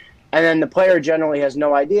say, and then the player generally has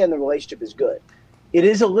no idea and the relationship is good. It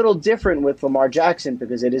is a little different with Lamar Jackson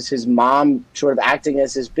because it is his mom sort of acting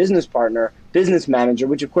as his business partner, business manager,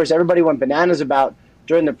 which of course everybody went bananas about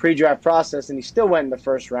during the pre-draft process, and he still went in the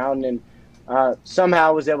first round and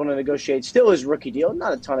somehow was able to negotiate still his rookie deal.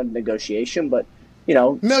 Not a ton of negotiation, but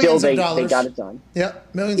millions still of dollars. They got it done. Yeah,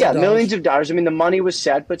 millions of dollars. Millions of dollars. I mean, the money was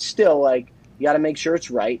set, but still, like, you got to make sure it's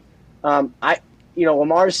right.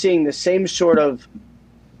 Lamar is seeing the same sort of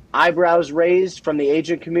eyebrows raised from the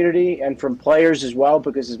agent community and from players as well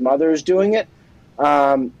because his mother is doing it.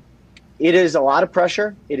 It is a lot of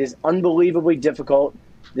pressure. It is unbelievably difficult.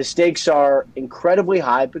 The stakes are incredibly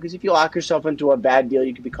high because if you lock yourself into a bad deal,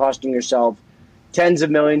 you could be costing yourself tens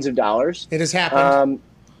of millions of dollars. It has happened.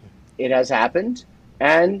 It has happened.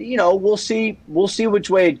 And, we'll see which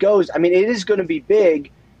way it goes. I mean, it is going to be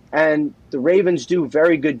big, and the Ravens do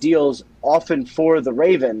very good deals often for the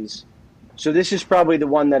Ravens. So this is probably the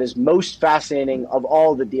one that is most fascinating of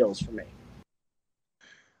all the deals for me.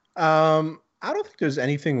 I don't think there's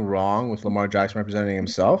anything wrong with Lamar Jackson representing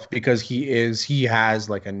himself because he has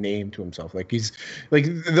like a name to himself. Like he's like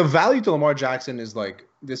the value to Lamar Jackson is like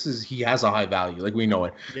he has a high value. Like we know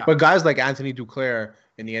it. Yeah. But guys like Anthony Duclair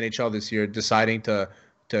in the NHL this year deciding to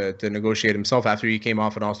negotiate himself after he came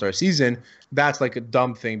off an All-Star season, that's like a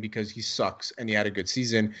dumb thing because he sucks and he had a good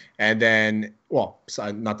season. And then, well,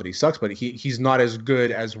 not that he sucks, but he's not as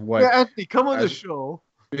good as what. Yeah, Anthony, come on the show.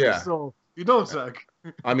 Yeah. So you don't suck.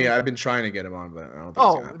 I mean, I've been trying to get him on, but I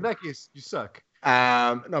don't think in that case, you suck.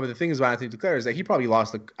 No, but the thing is about Anthony Duclair is that he probably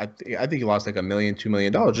lost I think he lost like $1 million, $2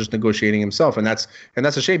 million just negotiating himself, and that's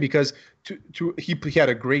a shame because he had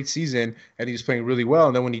a great season and he was playing really well,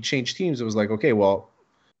 and then when he changed teams, it was like, okay, well,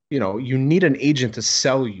 you need an agent to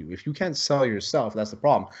sell you. If you can't sell yourself, that's the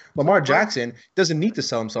problem. Lamar Jackson doesn't need to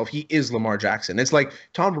sell himself. He is Lamar Jackson. It's like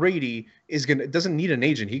Tom Brady doesn't need an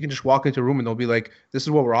agent. He can just walk into a room and they'll be like, "This is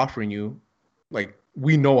what we're offering you. Like,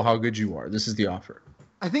 we know how good you are. This is the offer."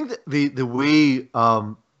 I think that the way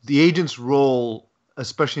the agent's role,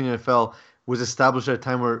 especially in the NFL, was established at a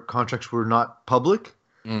time where contracts were not public.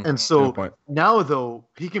 And so now, though,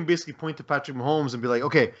 he can basically point to Patrick Mahomes and be like,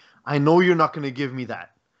 okay, I know you're not going to give me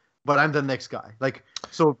that, but I'm the next guy. Like,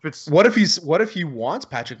 so if it's what if he wants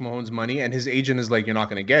Patrick Mahomes' money and his agent is like, you're not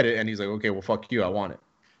going to get it, and he's like, okay, well, fuck you, I want it.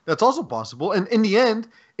 That's also possible. And in the end,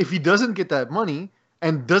 if he doesn't get that money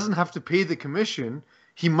and doesn't have to pay the commission,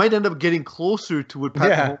 he might end up getting closer to what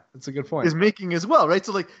Patrick Mahomes that's a good point. is making as well, right?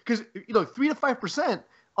 So like, because 3 to 5%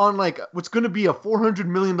 on like what's going to be a $400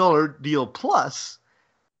 million deal plus,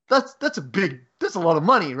 that's a lot of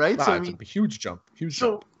money, right? So it's a huge jump.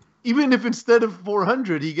 So even if instead of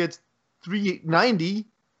 400 he gets 390,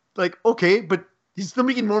 like, okay, but he's still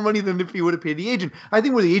making more money than if he would have paid the agent. I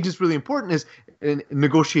think where the agent's really important is in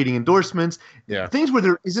negotiating endorsements, things where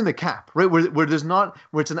there isn't a cap, right? Where there's not,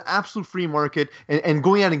 where it's an absolute free market and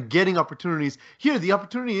going out and getting opportunities. Here, the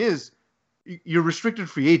opportunity is you're restricted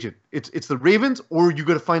free agent. It's the Ravens, or you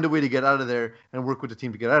got to find a way to get out of there and work with the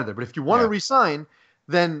team to get out of there. But if you want to resign,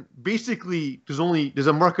 then basically there's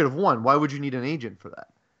a market of one. Why would you need an agent for that?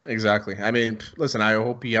 Exactly. I mean, listen, I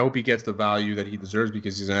hope he gets the value that he deserves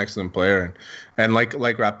because he's an excellent player. And like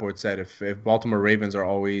Rappaport said, if Baltimore Ravens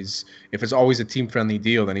if it's always a team friendly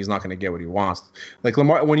deal, then he's not going to get what he wants. Like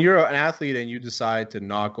Lamar, when you're an athlete and you decide to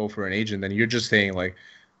not go for an agent, then you're just saying like,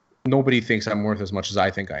 nobody thinks I'm worth as much as I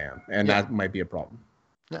think I am, and that might be a problem.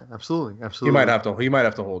 Yeah, absolutely. He might have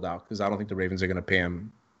to hold out because I don't think the Ravens are going to pay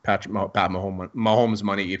him Pat Mahomes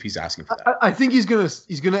money if he's asking for that. I think he's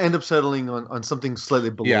gonna end up settling on something slightly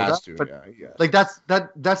below that. But like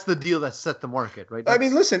that's the deal that set the market, right? I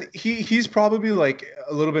mean, listen, he's probably like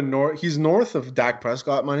a little bit north. He's north of Dak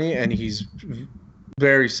Prescott money, and he's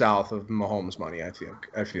very south of Mahomes money. I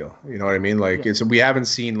feel. You know what I mean? Like we haven't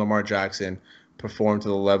seen Lamar Jackson perform to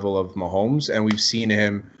the level of Mahomes, and we've seen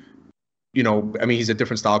him. I mean, he's a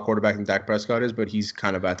different style quarterback than Dak Prescott is, but he's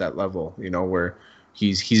kind of at that level. Where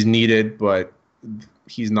he's needed, but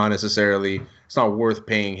he's not necessarily. It's not worth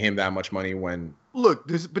paying him that much money when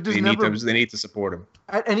they need to support him.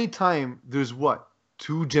 At any time, there's 2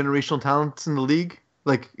 generational talents in the league,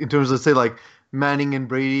 like in terms of, let's say, like Manning and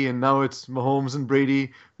Brady, and now it's Mahomes and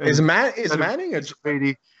Brady. Is Manning or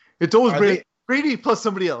Brady? It's always Brady. Brady plus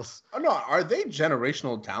somebody else. Oh no, are they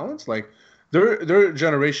generational talents? Like they're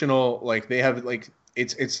generational. Like they have like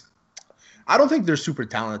it's. I don't think they're super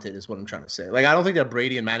talented, is what I'm trying to say. Like, I don't think that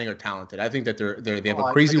Brady and Manning are talented. I think that they have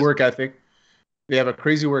a crazy work ethic. They have a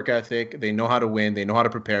crazy work ethic. They know how to win. They know how to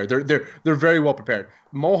prepare. They're very well prepared.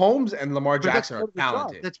 Mahomes and Lamar Jackson are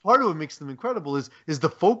talented. That's part of what makes them incredible is the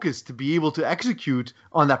focus to be able to execute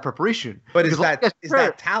on that preparation. But is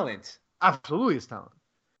that talent? Absolutely, it's talent.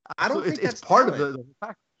 I don't think it's part of the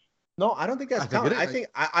fact. No, I don't think that's talent. I think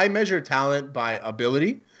I measure talent by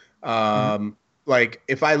ability. Like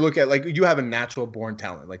if I look at like you have a natural born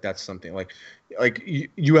talent, like that's something like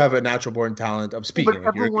you have a natural born talent of speaking. But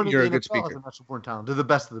everyone you're a good speaker. Has a natural born talent. They're the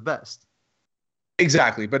best of the best.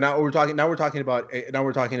 Exactly, but now we're talking about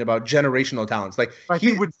generational talents. Like I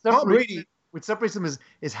think what separates them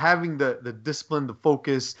is having the discipline, the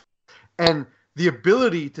focus, and the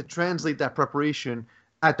ability to translate that preparation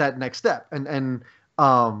at that next step. And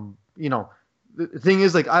the thing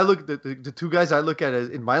is, like, I look the 2 guys I look at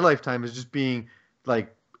in my lifetime as just being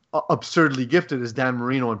like absurdly gifted as Dan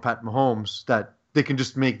Marino and Pat Mahomes, that they can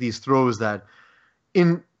just make these throws that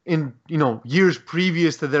in years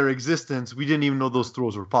previous to their existence we didn't even know those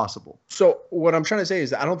throws were possible. So what I'm trying to say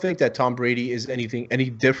is that I don't think that Tom Brady is any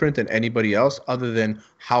different than anybody else other than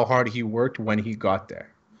how hard he worked when he got there.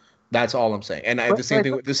 That's all I'm saying. And the same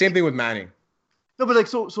thing with Manning. No, but like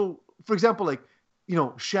so for example, like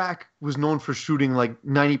Shaq was known for shooting like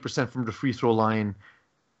 90% from the free throw line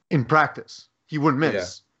in practice. He wouldn't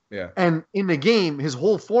miss. Yeah. And in the game, his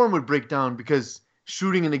whole form would break down because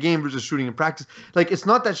shooting in the game versus shooting in practice. Like, it's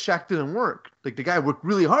not that Shaq didn't work. Like, the guy worked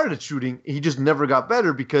really hard at shooting. He just never got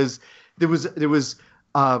better because there was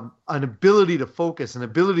an ability to focus, an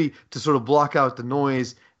ability to sort of block out the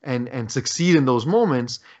noise and succeed in those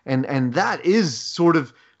moments. And that is sort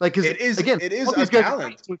of like, it is a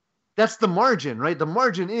talent. That's the margin, right? The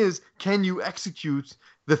margin is, can you execute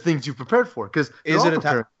the things you prepared for? Because is it a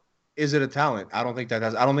talent? is it a talent? I don't think that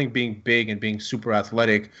has. I don't think being big and being super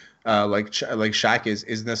athletic, like Shaq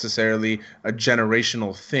is necessarily a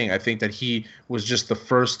generational thing. I think that he was just the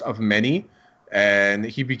first of many, and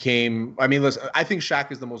he became. I mean, listen, I think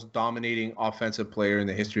Shaq is the most dominating offensive player in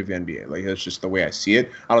the history of the NBA. Like that's just the way I see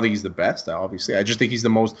it. I don't think he's the best, obviously. I just think he's the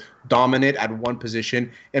most dominant at one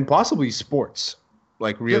position and possibly sports.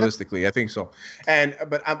 Like realistically, I think so.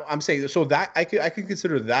 But I'm saying so that I could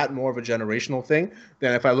consider that more of a generational thing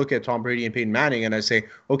than if I look at Tom Brady and Peyton Manning and I say,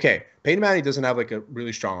 okay, Peyton Manning doesn't have like a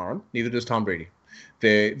really strong arm, neither does Tom Brady.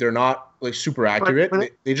 They're not like super accurate.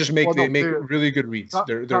 They just make really good reads.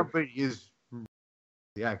 Tom Brady is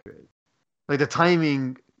really accurate. Like the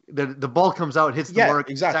timing, the ball comes out, hits the mark.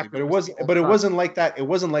 Exactly. But it wasn't like that. It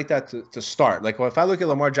wasn't like that to start. Like if I look at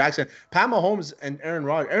Lamar Jackson, Pat Mahomes, and Aaron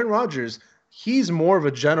Rodgers. He's more of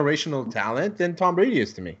a generational talent than Tom Brady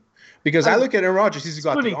is to me, because I look at Aaron Rodgers. He's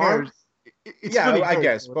got the arm. I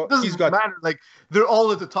guess, but he's got. Matter. Like they're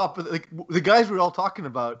all at the top of like the guys we're all talking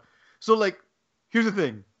about. So like, here's the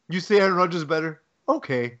thing: you say Aaron Rodgers is better,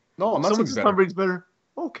 okay. No, I'm not saying Tom Brady's better,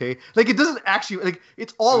 okay. Like it doesn't actually like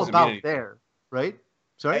it's all about there, right?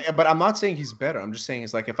 Sorry, but I'm not saying he's better. I'm just saying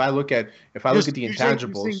it's like if I look at the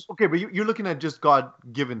intangibles. Saying, okay, but you're looking at just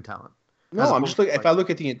God-given talent. No, I'm just looking. If I look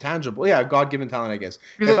at the intangible, God-given talent, I guess.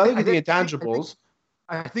 If I look at the intangibles,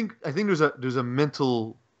 I think there's a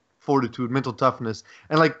mental fortitude, mental toughness,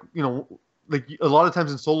 and like a lot of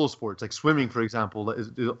times in solo sports, like swimming, for example,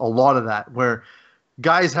 is a lot of that where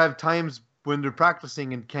guys have times when they're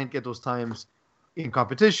practicing and can't get those times in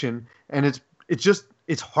competition, and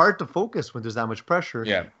it's hard to focus when there's that much pressure.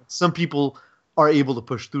 Yeah, some people are able to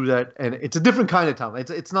push through that, and it's a different kind of talent.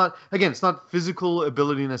 It's not physical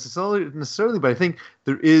ability necessarily, but I think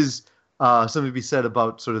there is something to be said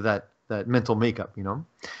about sort of that mental makeup.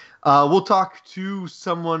 We'll talk to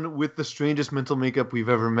someone with the strangest mental makeup we've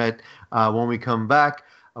ever met when we come back.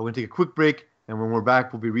 We're going to take a quick break, and when we're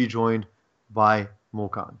back, we'll be rejoined by Mo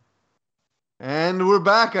Khan. And we're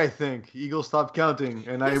back, I think. Eagle stopped counting,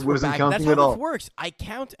 and I wasn't counting at all. That's how it works. I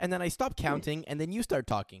count, and then I stop counting, and then you start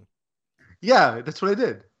talking. Yeah, that's what I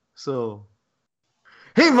did. So,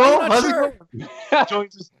 hey Mo, how's it going?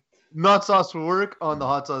 Joins us, Not Sauce for Work on the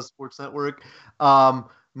Hot Sauce Sports Network.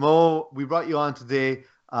 Mo, we brought you on today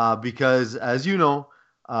because, as you know,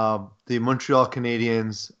 the Montreal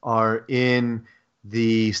Canadiens are in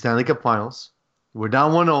the Stanley Cup Finals. We're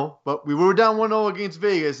down 1-0, but we were down 1-0 against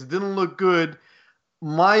Vegas. It didn't look good.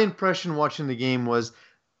 My impression watching the game was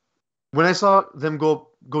when I saw them go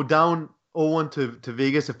down 0-1 to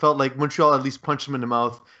Vegas, it felt like Montreal at least punched them in the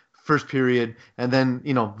mouth first period, and then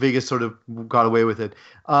Vegas sort of got away with it.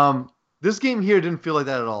 This game here didn't feel like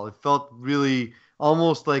that at all. It felt really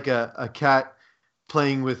almost like a cat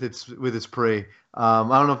playing with its prey. I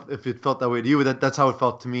don't know if it felt that way to you, but that's how it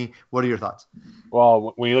felt to me. What are your thoughts?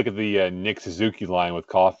 Well, when you look at the Nick Suzuki line with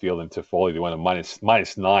Caulfield and Toffoli, they went a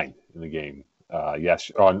 -9 in the game. Yes,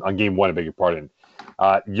 on game one, I beg your pardon.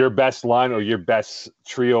 Your best line or your best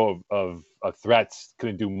trio of threats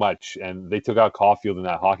couldn't do much, and they took out Caulfield in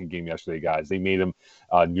that hockey game yesterday, guys. They made him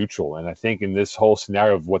neutral, and I think in this whole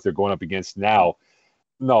scenario of what they're going up against now,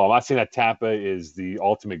 no, I'm not saying that Tampa is the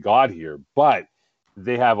ultimate god here, but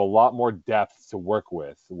they have a lot more depth to work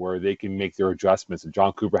with where they can make their adjustments. And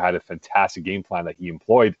John Cooper had a fantastic game plan that he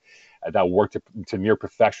employed that worked to near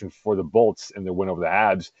perfection for the Bolts in their win over the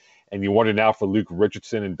Habs. And you wonder now for Luke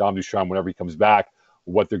Richardson and Dom Ducharme, whenever he comes back,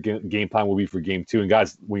 what their game plan will be for game two. And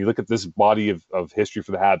guys, when you look at this body of history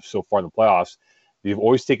for the Habs so far in the playoffs, they've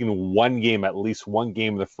always taken at least one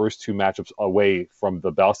game in the first two matchups away from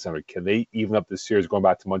the Bell Center. Can they even up this series going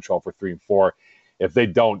back to Montreal for 3 and 4? If they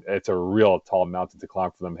don't, it's a real tall mountain to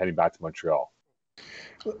climb for them heading back to Montreal.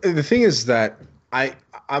 The thing is that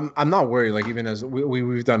I'm not worried. Like even as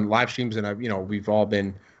we've done live streams and we've all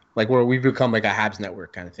been like we've become like a Habs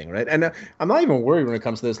network kind of thing, right? And I'm not even worried when it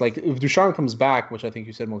comes to this. Like if Ducharme comes back, which I think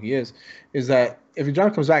you said Mohi is that if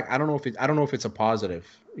Ducharme comes back, I don't know if it's a positive.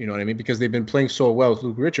 You know what I mean? Because they've been playing so well with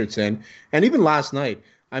Luke Richardson, and even last night.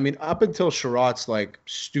 I mean, up until Sherrod's like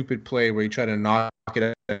stupid play where he tried to knock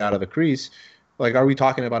it out of the crease. Like, are we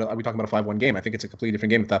talking about a 5-1 game? I think it's a completely different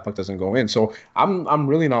game if that puck doesn't go in. So I'm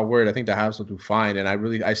really not worried. I think the Habs will do fine, and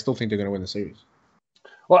I still think they're going to win the series.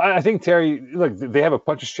 Well, I think, Terry, look, they have a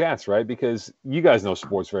puncher's chance, right? Because you guys know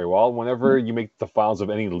sports very well. Whenever you make the finals of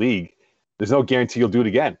any league, there's no guarantee you'll do it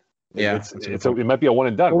again. Yeah, it might be a one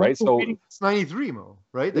and done, right? So it's 93, Mo,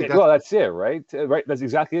 right? Like that's it, right? Right, that's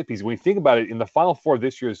exactly it. Because when you think about it, in the Final Four of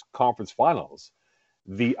this year's conference finals,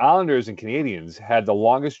 the Islanders and Canadians had the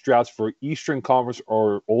longest droughts for Eastern Conference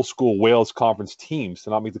or old school Wales Conference teams to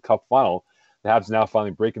not make the Cup final. The Habs now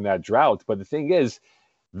finally breaking that drought. But the thing is,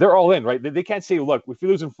 they're all in, right? They can't say, look, if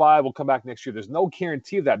you're losing 5, we'll come back next year. There's no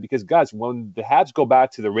guarantee of that because, guys, when the Habs go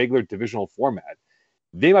back to the regular divisional format,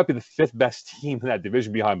 they might be the 5th best team in that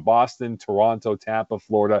division behind Boston, Toronto, Tampa,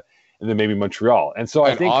 Florida, and then maybe Montreal. And so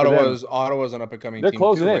I think Ottawa's an up-and-coming team. They're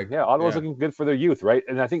closing in. Ottawa's looking good for their youth, right?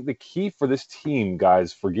 And I think the key for this team,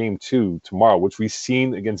 guys, for Game 2 tomorrow, which we've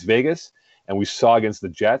seen against Vegas and we saw against the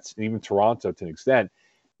Jets and even Toronto to an extent,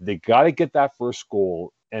 they got to get that first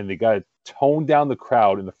goal and they got to tone down the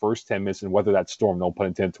crowd in the first 10 minutes and weather that storm, no pun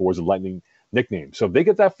intended, towards the Lightning nickname. So if they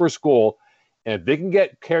get that first goal and if they can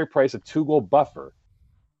get Carey Price a 2-goal buffer,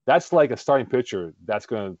 that's like a starting pitcher that's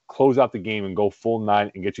going to close out the game and go full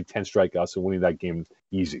 9 and get you 10 strikeouts and winning that game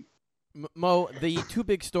easy. Mo, the 2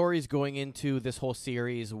 big stories going into this whole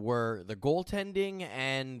series were the goaltending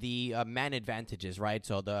and the man advantages, right?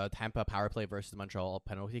 So the Tampa power play versus the Montreal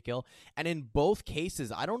penalty kill. And in both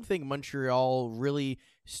cases, I don't think Montreal really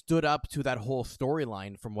stood up to that whole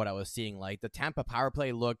storyline from what I was seeing. Like the Tampa power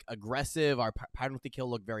play looked aggressive, our penalty kill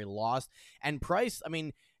looked very lost. And Price, I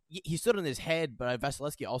mean, he stood on his head, but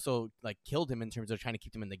Vasilevsky also like killed him in terms of trying to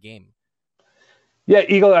keep him in the game. Yeah,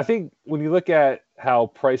 Eagle, I think when you look at how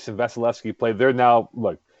Price and Vasilevsky played, they're now,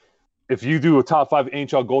 look, if you do a top 5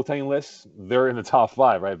 NHL goaltending list, they're in the top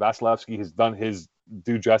 5, right? Vasilevsky has done his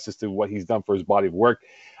due justice to what he's done for his body of work.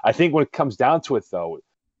 I think when it comes down to it, though,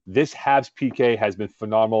 this Habs PK has been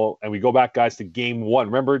phenomenal. And we go back, guys, to Game 1.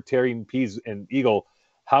 Remember Terry and Pease and Eagle,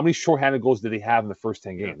 how many shorthanded goals did they have in the first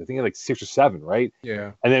 10 games? I think like 6 or 7, right?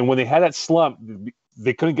 Yeah. And then when they had that slump,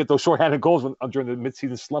 they couldn't get those shorthanded goals during the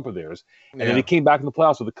midseason slump of theirs. And then they came back in the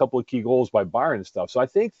playoffs with a couple of key goals by Byron and stuff. So I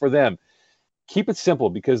think for them, keep it simple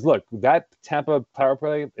because, look, that Tampa power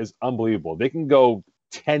play is unbelievable. They can go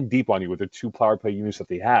 10 deep on you with their 2 power play units that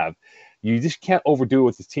they have. You just can't overdo it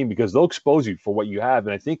with this team because they'll expose you for what you have.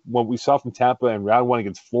 And I think what we saw from Tampa in round 1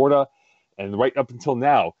 against Florida and right up until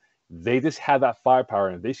now, they just have that firepower.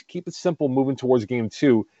 And if they keep it simple moving towards Game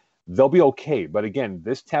 2, they'll be okay. But again,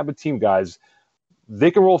 this Tampa team, guys, they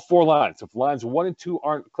can roll 4 lines. If lines 1 and 2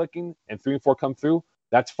 aren't clicking and 3 and 4 come through,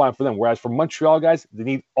 that's fine for them. Whereas for Montreal, guys, they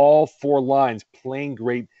need all 4 lines playing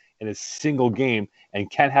great in a single game and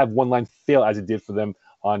can't have one line fail as it did for them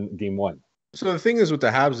on Game 1. So the thing is with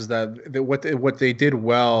the Habs is that what they did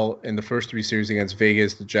well in the first 3 series against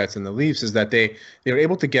Vegas, the Jets, and the Leafs is that they were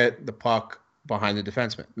able to get the puck behind the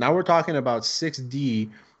defenseman. Now we're talking about 6D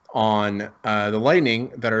on the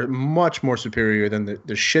Lightning that are much more superior than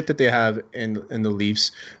the shit that they have in the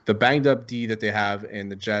Leafs, the banged up D that they have in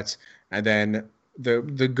the Jets, and then the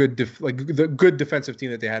good defensive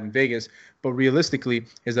team that they had in Vegas. But realistically,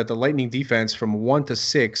 is that the Lightning defense from 1 to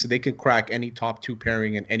 6, they can crack any top 2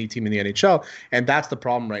 pairing in any team in the NHL, and that's the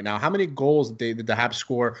problem right now. How many goals did the Habs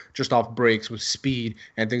score just off breaks with speed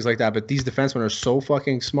and things like that? But these defensemen are so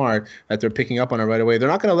fucking smart that they're picking up on it right away. They're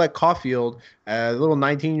not going to let Caulfield, a little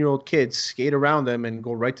 19-year-old kid, skate around them and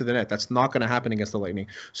go right to the net. That's not going to happen against the Lightning.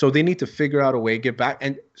 So they need to figure out a way, get back,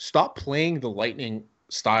 and stop playing the Lightning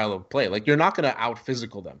style of play. Like, you're not going to out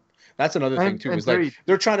physical them. That's another thing too. Is like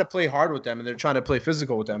they're trying to play hard with them and they're trying to play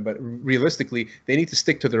physical with them, but realistically, they need to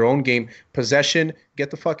stick to their own game, possession, get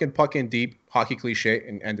the fucking puck in deep, hockey cliche,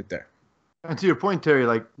 and end it there. And to your point, Terry,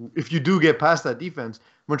 like if you do get past that defense,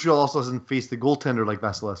 Montreal also doesn't face the goaltender like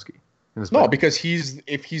Vasilevsky. No, because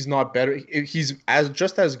if he's not better, he's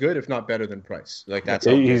just as good, if not better than Price. Like that's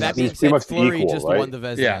that being said, Fleury just right? won the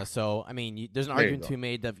Vezina. Yeah. So I mean, there's an argument to be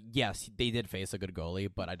made that yes, they did face a good goalie,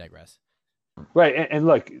 but I digress. Right, and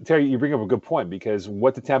look, Terry, you bring up a good point because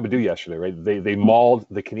what did Tampa do yesterday? Right, they mauled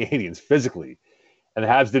the Canadians physically, and the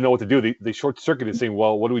Habs didn't know what to do. They short circuited, saying,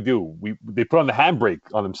 "Well, what do we do?" They put on the handbrake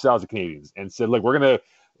on themselves, the Canadians, and said, "Look, we're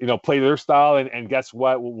gonna play their style, and guess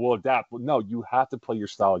what? We'll adapt." Well, no, you have to play your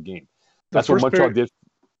style of game. That's what Montreal did.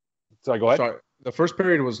 Sorry, go ahead. Sorry. The first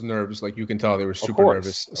period was nerves. Like, you can tell they were super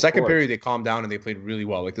nervous. Second period, they calmed down and they played really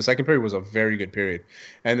well. Like, the second period was a very good period.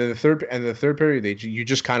 And then the third period, you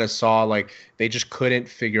just kind of saw, like, they just couldn't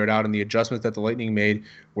figure it out. And the adjustments that the Lightning made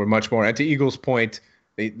were much more. And to Eagles' point,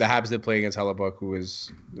 the Habs did play against Hellebuck, who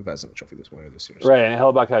is the Vezina Trophy winner this year. So. Right, and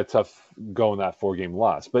Hellebuck had a tough go in that 4-game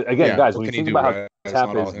loss. But again, guys, when you think about how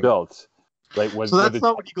Tampa is built, right? So that's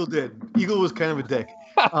not what Eagle did. Eagle was kind of a dick.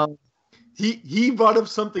 He brought up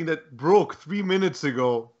something that broke 3 minutes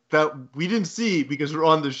ago that we didn't see because we're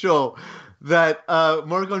on the show, that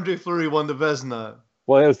Marc-Andre Fleury won the Vezina.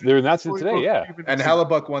 Well, they're announcing it today, yeah. And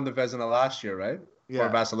Hellebuck won the Vezina last year, right? Yeah. Or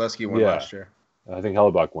Vasilevsky won last year. I think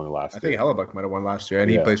Hellebuck won the last year. I think Hellebuck might have won last year, and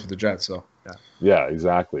he plays for the Jets, so. Yeah,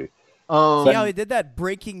 exactly. See how he did that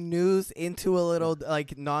breaking news into a little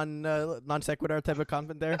like non sequitur type of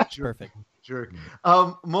comment there? Perfect. Sure.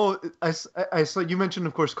 Mo, I saw you mentioned,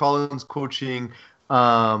 of course, Collins coaching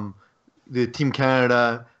the Team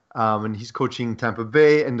Canada, and he's coaching Tampa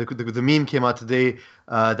Bay. And the meme came out today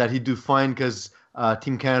that he'd do fine because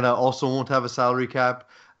Team Canada also won't have a salary cap.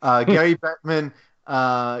 Gary Bettman,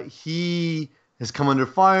 he has come under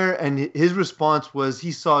fire, and his response was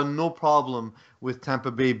he saw no problem with Tampa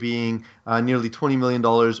Bay being nearly $20 million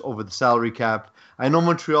over the salary cap. I know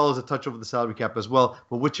Montreal is a touch over the salary cap as well,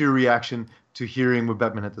 but what's your reaction to hearing what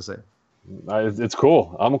Bettman had to say? It's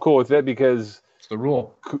cool. I'm cool with it because it's the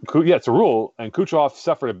rule. Yeah, it's a rule. And Kucherov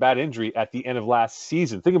suffered a bad injury at the end of last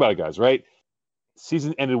season. Think about it, guys, right?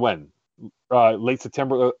 Season ended when? Late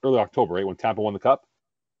September, early October, right? When Tampa won the Cup.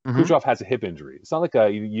 Kucherov has a hip injury. It's not like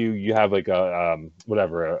you have like a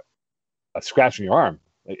scratch in your arm.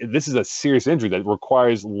 This is a serious injury that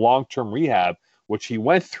requires long-term rehab, which he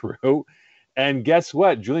went through. And guess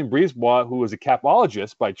what? Julien Brisebois, who was a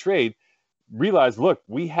capologist by trade, realized, look,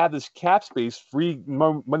 we have this cap space, free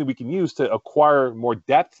money we can use to acquire more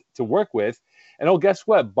depth to work with. And guess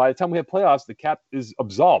what? By the time we hit playoffs, the cap is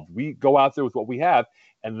absolved. We go out there with what we have,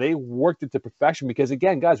 and they worked it to perfection because,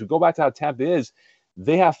 again, guys, we go back to how Tampa is.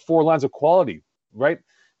 They have 4 lines of quality, right?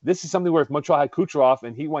 This is something where if Montreal had Kucherov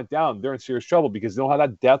and he went down, they're in serious trouble because they don't have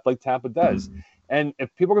that depth like Tampa does. And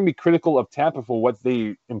if people are going to be critical of Tampa for what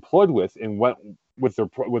they employed with and went with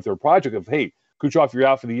their project of, hey, Kucherov, you're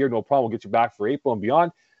out for the year, no problem, we'll get you back for April and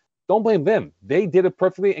beyond, don't blame them. They did it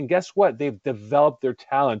perfectly, and guess what? They've developed their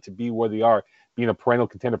talent to be where they are, being a perennial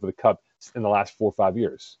contender for the Cup in the last 4 or 5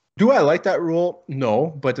 years. Do I like that rule? No,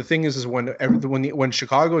 but the thing is when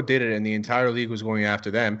Chicago did it and the entire league was going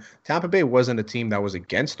after them, Tampa Bay wasn't a team that was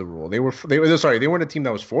against the rule. They weren't a team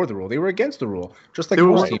that was for the rule. They were against the rule, just like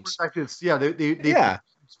most teams. They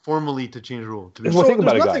formally to change the rule.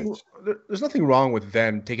 There's nothing wrong with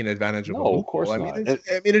them taking advantage of. No, of course not. I mean,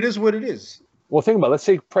 it is what it is. Well, think about it. Let's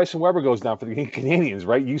say Price and Weber goes down for the Canadians,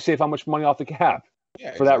 right? You save how much money off the cap.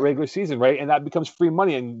 That regular season, right? And that becomes free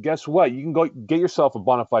money. And guess what? You can go get yourself a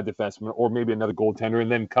bona fide defenseman or maybe another goaltender, and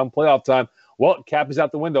then come playoff time, well, cap is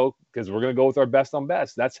out the window because we're going to go with our best on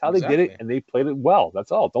best. That's how they did it, and they played it well. That's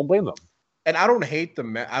all. Don't blame them. And I don't hate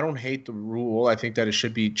the rule. I think that it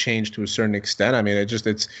should be changed to a certain extent. I mean,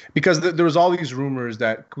 it's because there was all these rumors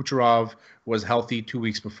that Kucherov was healthy 2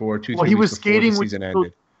 weeks before, 3 he was weeks skating before the season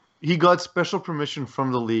ended. He got special permission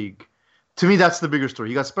from the league. To me, that's the bigger story.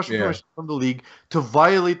 He got special permission from the league to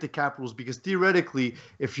violate the cap rules because theoretically,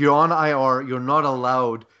 if you're on IR, you're not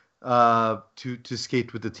allowed to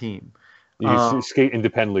skate with the team. You skate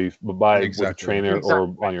independently with a trainer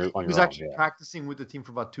or on your own. He was actually practicing with the team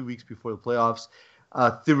for about 2 weeks before the playoffs.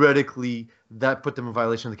 Theoretically, that put them in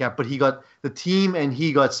violation of the cap. But he got the team and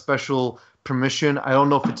he got special permission. I don't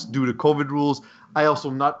know if it's due to COVID rules. I also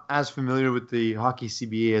am not as familiar with the hockey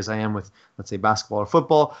CBA as I am with, let's say, basketball or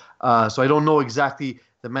football. So I don't know exactly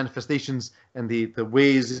the manifestations and the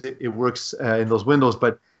ways it works in those windows.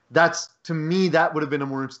 But to me, that would have been a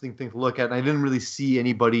more interesting thing to look at. And I didn't really see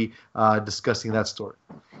anybody discussing that story.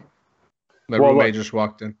 My roommate just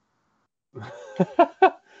walked in.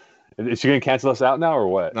 Is she going to cancel us out now or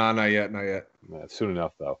what? No, not yet. Soon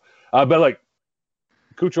enough, though. But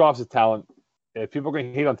Kucherov's a talent. If people are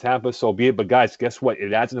going to hate on Tampa, so be it. But guys, guess what?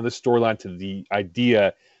 It adds another storyline to the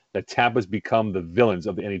idea that Tampa's become the villains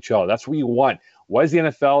of the NHL. That's what you want. Why does the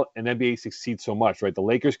NFL and NBA succeed so much, right? The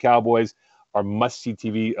Lakers, Cowboys are must-see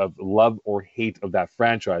TV of love or hate of that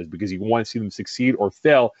franchise because you want to see them succeed or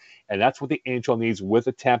fail. And that's what the NHL needs with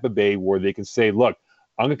a Tampa Bay where they can say, look,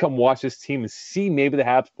 I'm going to come watch this team and see maybe the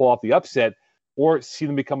Habs pull off the upset or see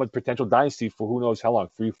them become a potential dynasty for who knows how long,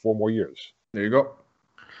 3-4 more years. There you go.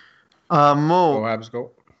 Mo. Go Habs,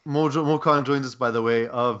 go. Mo Khan joins us, by the way,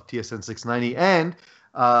 of TSN 690 and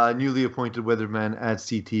newly appointed weatherman at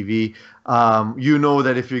CTV. You know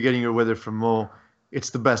that if you're getting your weather from Mo, it's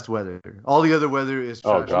the best weather. All the other weather is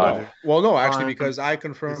trash weather. Well, no, actually, because I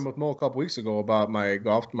confirmed with Mo a couple weeks ago about my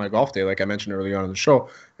golf day, like I mentioned earlier on in the show,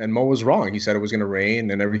 and Mo was wrong. He said it was going to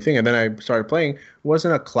rain and everything, and then I started playing.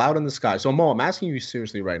 Wasn't a cloud in the sky. So Mo, I'm asking you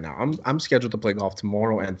seriously right now. I'm scheduled to play golf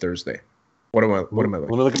tomorrow and Thursday. What am I looking? Let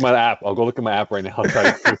me look at my app. I'll go look at my app right now. I'll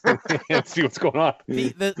try to see what's going on.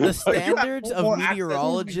 The standards of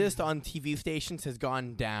meteorologists on TV stations has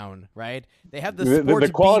gone down, right? They have the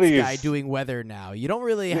sports beats guy doing weather now. You don't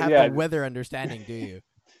really have the weather understanding, do you?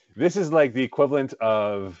 This is like the equivalent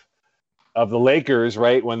of the Lakers,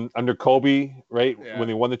 right? When under Kobe, right? Yeah. When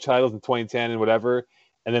they won the titles in 2010 and whatever.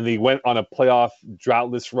 And then they went on a playoff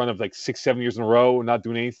droughtless run of like 6-7 years in a row, not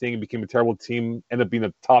doing anything, and became a terrible team, ended up being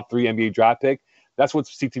a top 3 NBA draft pick. That's what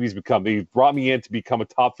CTV's become. They brought me in to become a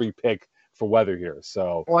top 3 pick for weather here.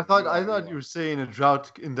 So Oh, I thought you were saying a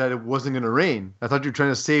drought in that it wasn't going to rain. I thought you were trying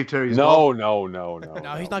to save Terry's. no,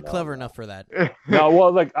 He's not clever enough for that. No,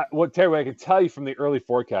 well, like Terry, I can tell you from the early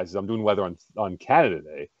forecasts, I'm doing weather on Canada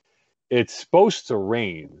Day. It's supposed to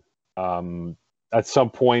rain at some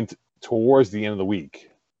point towards the end of the week.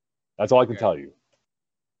 That's all I can tell you.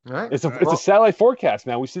 All right. It's a satellite forecast,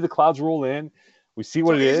 man. We see the clouds roll in. We see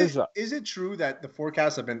what it is. Is it true that the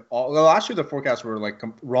forecasts have been last year the forecasts were like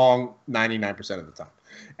wrong 99% of the time?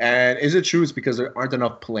 And is it true it's because there aren't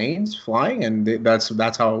enough planes flying, and that's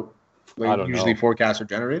how usually forecasts are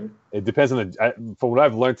generated? It depends on from what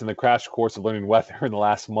I've learned in the crash course of learning weather in the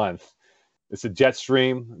last month. It's a jet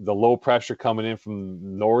stream, the low pressure coming in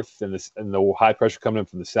from north, and the high pressure coming in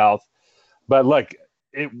from the south. But look,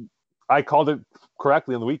 I called it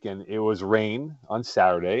correctly on the weekend. It was rain on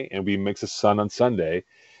Saturday, and we mix of sun on Sunday,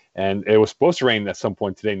 and it was supposed to rain at some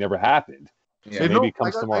point today. Never happened. Yeah. So maybe it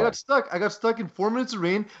comes tomorrow. I got stuck in 4 minutes of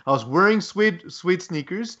rain. I was wearing suede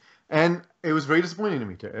sneakers, and it was very disappointing to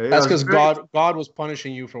me. That's because God was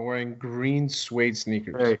punishing you for wearing green suede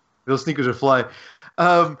sneakers. Hey, those sneakers are fly.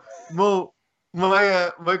 Mo,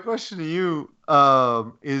 my question to you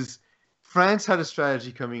is: France had a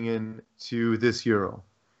strategy coming in to this Euro,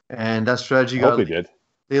 and that strategy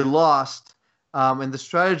they lost. And the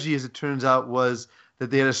strategy, as it turns out, was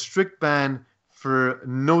that they had a strict ban for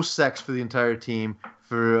no sex for the entire team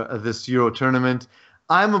for this Euro tournament.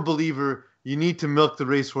 I'm a believer you need to milk the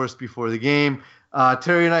racehorse before the game.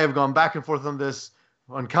 Terry and I have gone back and forth on this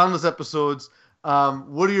on countless episodes.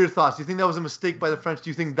 What are your thoughts? Do you think that was a mistake by the French? Do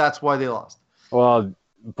you think that's why they lost? Well,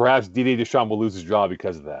 perhaps Didier Deschamps will lose his job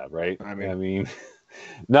because of that, right? I mean,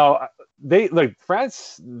 no,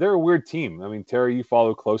 France. They're a weird team. I mean, Terry, you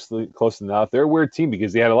follow close enough. They're a weird team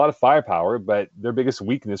because they had a lot of firepower, but their biggest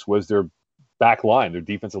weakness was their back line, their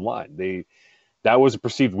defensive line. That was a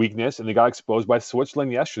perceived weakness, and they got exposed by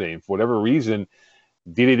Switzerland yesterday. And for whatever reason,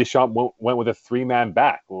 Didier Deschamps went with a 3-man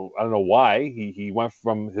back. Well, I don't know why. He went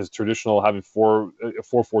from his traditional having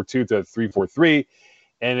 4-4-2 to 3-4-3.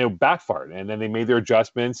 And it backfired. And then they made their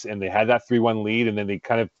adjustments, and they had that 3-1 lead, and then they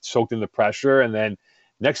kind of soaked in the pressure. And then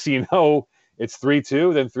next thing you know, it's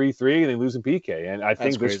 3-2, then 3-3, and they lose in PK. And I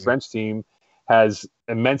think this French team has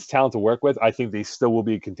immense talent to work with. I think they still will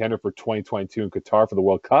be a contender for 2022 in Qatar for the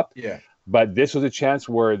World Cup. Yeah. But this was a chance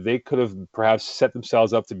where they could have perhaps set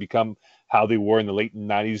themselves up to become how they were in the late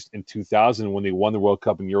 90s and 2000 when they won the World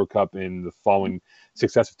Cup and Euro Cup in the following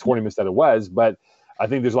successive tournaments that it was. But I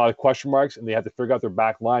think there's a lot of question marks, and they have to figure out their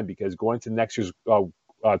back line because going to next year's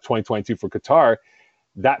 2022 for Qatar,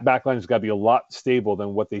 that back line has got to be a lot stable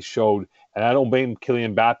than what they showed. And I don't blame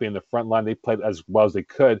Kylian Mbappe in the front line. They played as well as they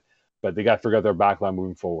could, but they got to figure out their back line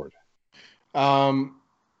moving forward.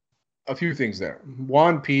 A few things there.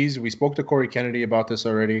 One, Pease, we spoke to Corey Kennedy about this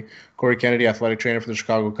already. Corey Kennedy, athletic trainer for the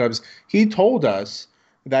Chicago Cubs. He told us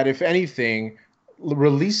that if anything,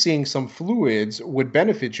 releasing some fluids would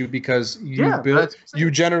benefit you because you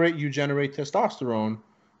generate testosterone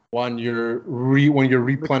when you're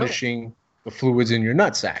replenishing the fluids in your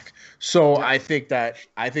nutsack. So I think that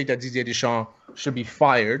Didier Deschamps should be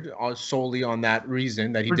fired solely on that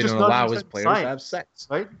reason that he didn't allow his players to have sex.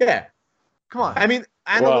 Right? Yeah. Come on. I mean,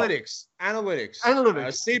 analytics, sabermetrics,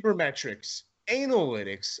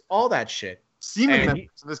 analytics, all that shit. Semen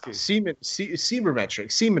metrics in this case. Semen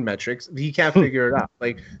metrics. He can't figure it out.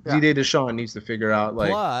 Didier Deschamps needs to figure out.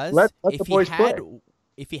 Plus, let the boys play.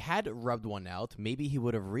 If he had rubbed one out, maybe he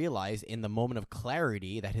would have realized in the moment of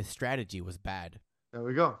clarity that his strategy was bad. There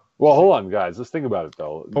we go. Well, hold on, guys. Let's think about it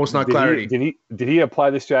though. Post-nut clarity. Did he apply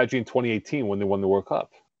this strategy in 2018 when they won the World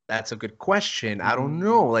Cup? That's a good question. I don't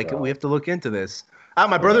know. We have to look into this.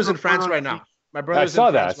 My brother's in France right now. I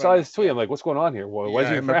saw that. I saw his tweet. I'm like, what's going on here? Why is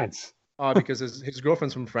he in France? Because his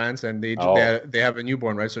girlfriend's from France, and they have a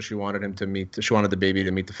newborn, right? So she wanted the baby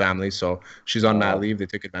to meet the family. So she's on mat leave. They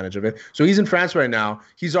took advantage of it. So he's in France right now.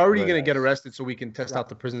 He's already going to get arrested, so we can test out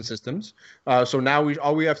the prison systems. So now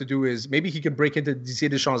all we have to do is maybe he can break into Didier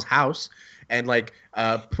Deschamps' house and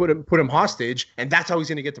put him hostage, and that's how he's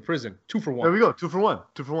going to get to prison. 2 for 1. There we go. 2 for 1.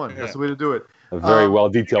 2 for 1. Yeah. That's the way to do it. A very well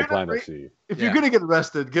detailed plan, I see. If you're going to get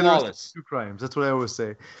arrested, get arrested for 2 crimes. That's what I always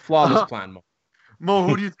say. Flawless plan, Mo. Mo,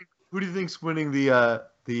 who do you think? Who do you think's winning the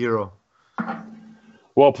Euro?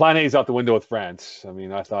 Well, Plan A is out the window with France. I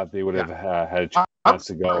mean, I thought they would have had a chance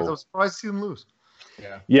to go. I was surprised to see them lose.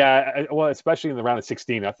 Yeah. Well, especially in the round of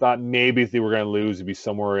 16. I thought maybe if they were going to lose, it'd be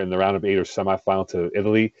somewhere in the round of 8 or semifinal to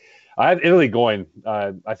Italy. I have Italy going.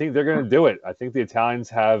 I think they're going to do it. I think the Italians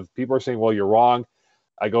have – people are saying, well, you're wrong.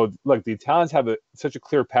 I go, look, the Italians have such a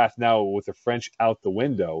clear path now with the French out the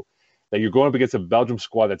window that you're going up against a Belgium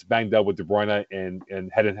squad that's banged up with De Bruyne and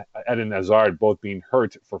Eden Hazard both being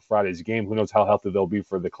hurt for Friday's game. Who knows how healthy they'll be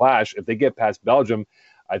for the clash? If they get past Belgium,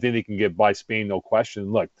 I think they can get by Spain, no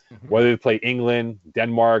question. Look, whether they play England,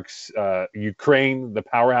 Denmark, Ukraine, the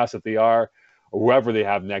powerhouse that they are, or whoever they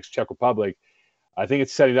have next, Czech Republic, I think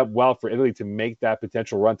it's setting up well for Italy to make that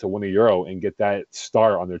potential run to win a Euro and get that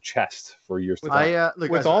star on their chest for years to come.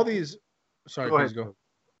 With all these, sorry, please go.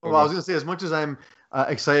 Well, I was going to say, as much as I'm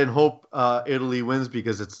excited and hope Italy wins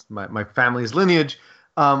because it's my family's lineage,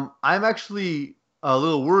 I'm actually a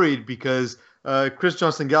little worried because Chris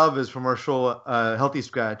Johnson Galvez from our show Healthy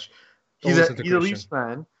Scratch, he's a Leafs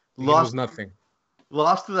fan. Lost nothing.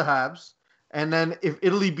 Lost to the Habs. And then if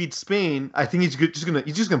Italy beats Spain, I think he's just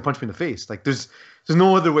gonna punch me in the face. Like there's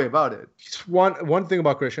no other way about it. One thing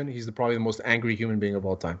about Christian, he's probably the most angry human being of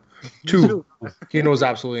all time. Two, he knows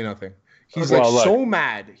absolutely nothing. He's so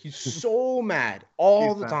mad. He's so mad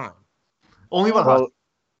all the time. Only about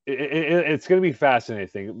it's going to be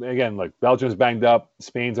fascinating. Again, look, Belgium's banged up.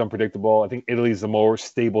 Spain's unpredictable. I think Italy's the more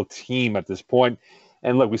stable team at this point.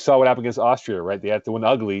 And look, we saw what happened against Austria, right? They had to win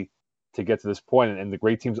ugly to get to this point, and the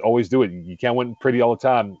great teams always do it. You can't win pretty all the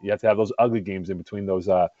time. You have to have those ugly games in between those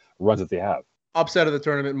runs that they have. Upset of the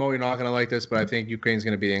tournament, Mo, you're not going to like this, but I think Ukraine's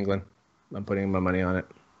going to beat England. I'm putting my money on it.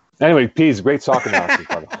 Anyway, Pease, great soccer analysis,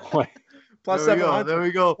 by the way. Plus there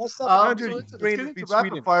we go. Plus 700. Let's get into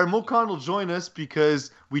rapid fire. Mo Khan will join us because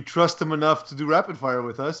we trust him enough to do rapid fire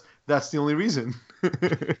with us. That's the only reason.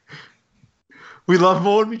 We love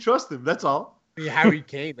Mo and we trust him. That's all. Harry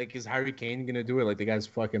Kane, is Harry Kane gonna do it? Like the guy's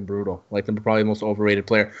fucking brutal. Like the probably the most overrated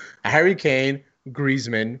player. Harry Kane,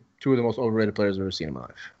 Griezmann, two of the most overrated players I've ever seen in my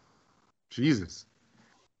life. Jesus,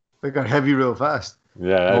 they got heavy real fast.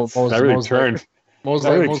 Yeah, that really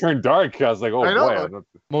turned dark. I was like, oh boy.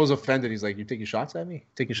 Mo's offended. He's like, you taking shots at me?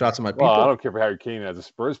 Taking shots at my people? Well, I don't care for Harry Kane as a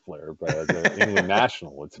Spurs player, but as an England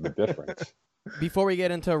national, it's a bit different. Before we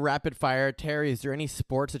get into rapid fire, Terry, is there any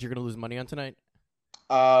sports that you're gonna lose money on tonight?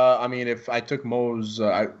 I mean, if I took Mo's,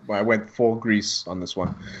 I went full Greece on this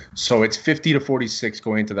one. So it's 50-46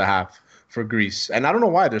 going into the half for Greece. And I don't know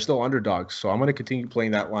why. They're still underdogs. So I'm going to continue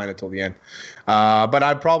playing that line until the end. But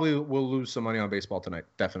I probably will lose some money on baseball tonight.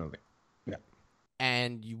 Definitely. Yeah.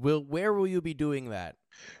 And where will you be doing that?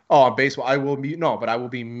 Oh, on baseball, I will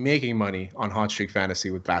be making money on Hot Streak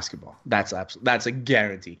Fantasy with basketball. That's a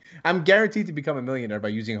guarantee. I'm guaranteed to become a millionaire by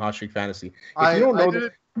using Hot Streak Fantasy. I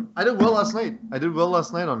did well last night. I did well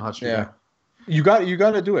last night on Hot Streak. Yeah. You got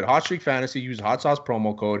to do it. Hot Streak Fantasy, use Hot Sauce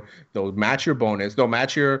promo code. They'll match your bonus. They'll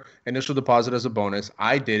match your initial deposit as a bonus.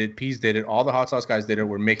 I did it. Pease did it. All the Hot Sauce guys did it.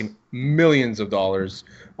 We're making millions of dollars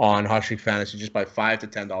on Hot Streak Fantasy just by $5 to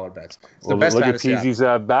 $10 bets. It's the best look fantasy at Peasy's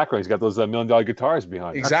background. He's got those $1 million guitars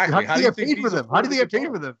behind. Exactly. How do you get paid for them? How do they get paid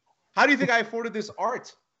for them? How do you think I afforded this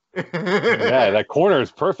art? Yeah, that corner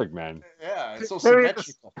is perfect, man. Yeah, it's so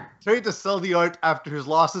symmetrical. Tried to sell the art after his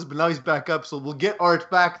losses, but now he's back up, so we'll get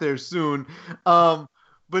art back there soon. But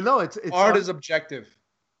no, it's art is objective.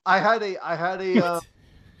 I had a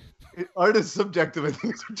art is subjective. I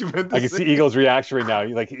think is what you meant to say. I can see Eagle's reaction right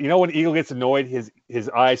now. Like, you know, when Eagle gets annoyed, his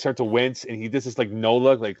eyes start to wince, and he does this like no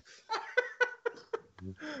look, like.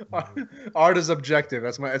 Art is objective.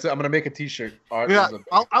 I'm gonna make a T-shirt. I'll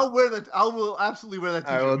wear that. I will absolutely wear that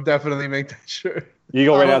T-shirt. I will definitely make that shirt.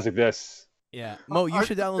 Eagle right now is like this. Yeah, Mo, you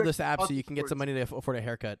should download this app so you can get some money to afford a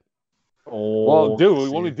haircut. Oh, well,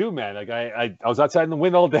 dude, what do we do, man? Like I was outside in the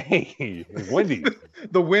wind all day. It was windy.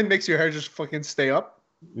 The wind makes your hair just fucking stay up.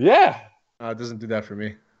 Yeah. It doesn't do that for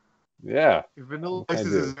me. Yeah. Vanilla Ice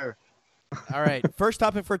is his hair. All right, first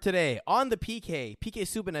topic for today on the PK. PK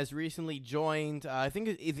Subban has recently joined. I think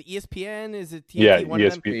is it ESPN? Is it TNT? Yeah, one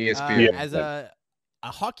ESPN. As a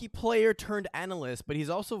hockey player turned analyst, but he's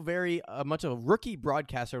also very much a rookie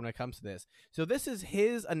broadcaster when it comes to this. So this is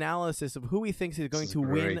his analysis of who he thinks is going to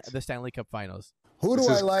win the Stanley Cup Finals. Who do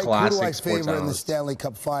I like? Who do I favor in the Stanley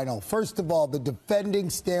Cup Final? First of all, the defending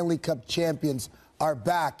Stanley Cup champions are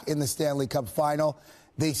back in the Stanley Cup Final.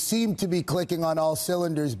 They seem to be clicking on all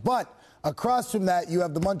cylinders, but across from that, you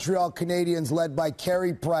have the Montreal Canadiens led by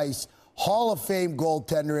Carey Price, Hall of Fame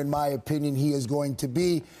goaltender, in my opinion, he is going to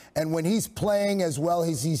be. And when he's playing as well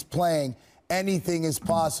as he's playing, anything is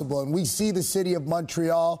possible. And we see the city of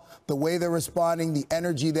Montreal, the way they're responding, the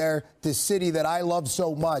energy there, the city that I love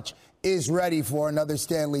so much is ready for another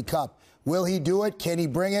Stanley Cup. Will he do it? Can he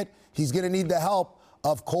bring it? He's going to need the help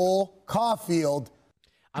of Cole Caulfield.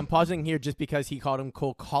 I'm pausing here just because he called him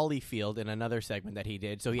Cole Caulfield in another segment that he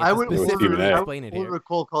did. So he had to specifically explain it here. I would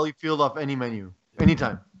Cole Caulfield off any menu,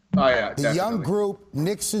 anytime. Oh, yeah, the young group,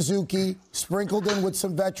 Nick Suzuki, sprinkled in with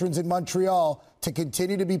some veterans in Montreal to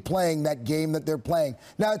continue to be playing that game that they're playing.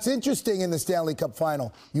 Now, it's interesting in the Stanley Cup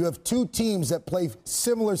final. You have two teams that play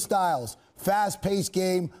similar styles, fast-paced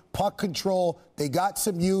game, puck control. They got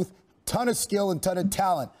some youth, ton of skill and ton of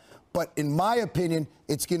talent. But in my opinion,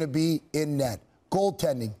 it's going to be in net.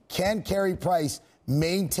 Goaltending. Can Carey Price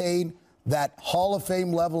maintain that Hall of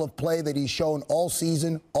Fame level of play that he's shown all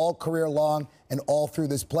season, all career long, and all through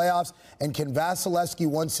this playoffs? And can Vasilevsky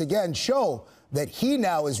once again show that he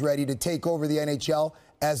now is ready to take over the NHL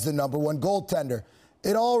as the number one goaltender?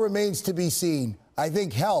 It all remains to be seen. I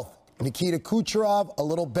think health. Nikita Kucherov, a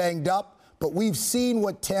little banged up, but we've seen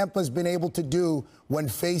what Tampa's been able to do when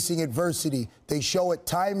facing adversity. They show it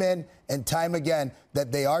time in and time again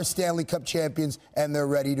that they are Stanley Cup champions and they're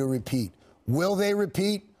ready to repeat. Will they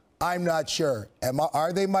repeat? I'm not sure.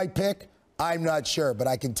 Are they my pick? I'm not sure. But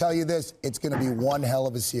I can tell you this, it's going to be one hell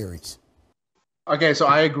of a series. Okay, so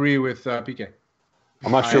I agree with PK.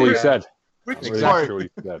 I'm not sure what you said.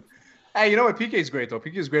 Hey, you know what? PK's great though.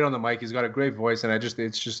 PK's great on the mic. He's got a great voice, and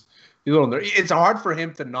it's just a little nerdy. It's hard for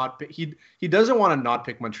him to not pick. He doesn't want to not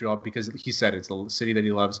pick Montreal because he said it's the city that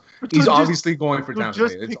he loves. He's obviously going for Tampa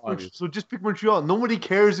Bay. It's obvious. So just pick Montreal. Nobody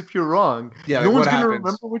cares if you're wrong. Yeah, no one's going to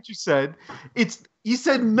remember what you said. He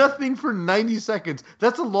said nothing for 90 seconds.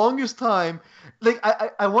 That's the longest time. Like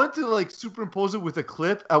I wanted to like superimpose it with a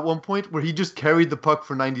clip at one point where he just carried the puck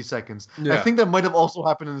for 90 seconds. Yeah. I think that might have also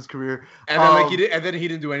happened in his career. And then he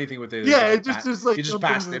didn't do anything with it. Yeah, it just like he just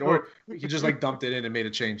passed it, or he just like dumped it in and made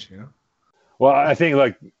a change. You know. Well, I think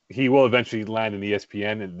like he will eventually land in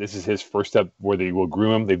ESPN, and this is his first step where they will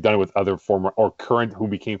groom him. They've done it with other former or current who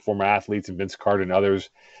became former athletes, and Vince Carter and others.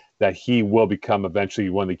 That he will become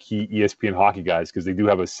eventually one of the key ESPN hockey guys because they do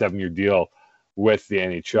have a 7-year deal with the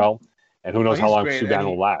NHL. And who knows how long Subban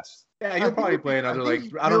will last. Yeah, he'll probably play another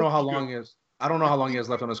I don't know how long he is. I don't know how long he has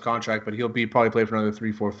left on his contract, but he'll probably play for another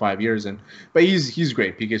 3, 4, 5 years. But he's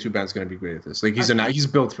great. PK Subban's going to be great at this. Like he's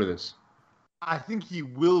built for this. I think he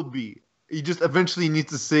will be. He just eventually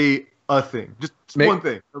needs to say a thing, just one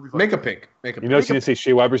thing. Make a pick. You notice you didn't say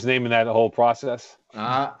Shea Weber's name in that whole process.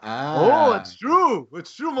 Oh, it's true.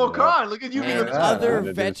 It's true, Mokan. Yeah. Look at you. Other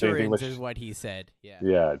veterans is what he said.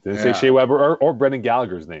 Yeah. Didn't say Shea Weber or Brendan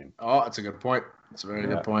Gallagher's name. Oh, that's a good point. That's a very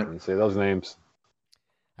good point. Didn't say those names.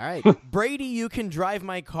 All right. Brady, you can drive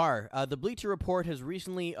my car. The Bleacher Report has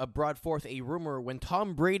recently brought forth a rumor when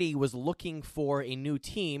Tom Brady was looking for a new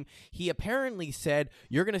team. He apparently said,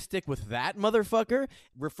 "You're going to stick with that motherfucker,"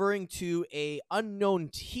 referring to a unknown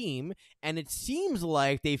team. And it seems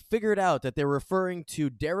like they figured out that they're referring to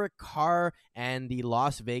Derek Carr and the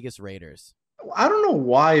Las Vegas Raiders. I don't know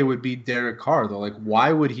why it would be Derek Carr, though. Like,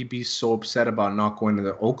 why would he be so upset about not going to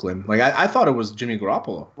the Oakland? Like, I thought it was Jimmy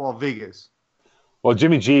Garoppolo. Well, Vegas. Well,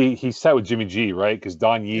 Jimmy G, he's set with Jimmy G, right? Because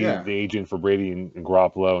Don Yee, the agent for Brady and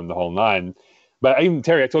Garoppolo and the whole nine. But even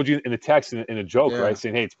Terry, I told you in the text in a joke, right,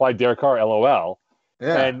 saying, "Hey, it's probably Derek Carr, LOL."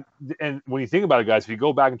 Yeah. And when you think about it, guys, if you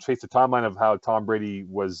go back and trace the timeline of how Tom Brady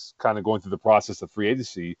was kind of going through the process of free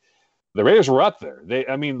agency, the Raiders were up there.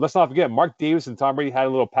 Let's not forget, Mark Davis and Tom Brady had a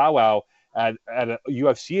little powwow at a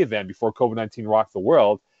UFC event before COVID-19 rocked the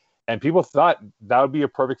world. And people thought that would be a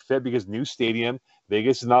perfect fit because new stadium,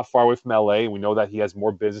 Vegas is not far away from LA. And we know that he has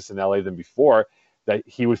more business in LA than before, that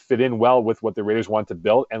he would fit in well with what the Raiders want to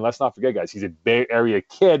build. And let's not forget, guys, he's a Bay Area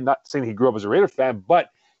kid, not saying he grew up as a Raider fan,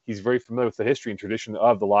 but he's very familiar with the history and tradition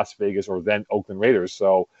of the Las Vegas or then Oakland Raiders.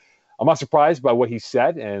 So I'm not surprised by what he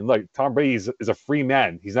said. And look, Tom Brady is a free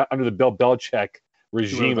man. He's not under the Bill Belichick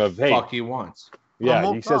regime of, hey. Fuck he wants.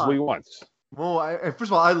 Yeah, he says what he wants. Well,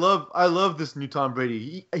 first of all, I love this new Tom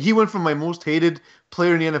Brady. He went from my most hated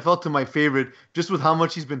player in the NFL to my favorite, just with how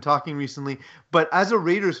much he's been talking recently. But as a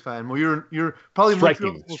Raiders fan, well, you're probably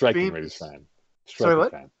striking Raiders fan. Sorry,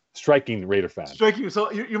 what? Fan. Striking Raider fan. Striking.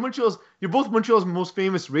 So you're both Montreal's most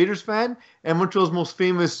famous Raiders fan and Montreal's most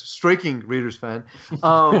famous striking Raiders fan.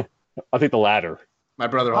 I'll take the latter. My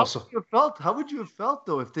brother also. How would you have felt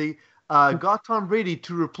though if they got Tom Brady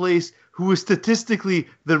to replace who is statistically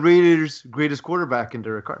the Raiders' greatest quarterback in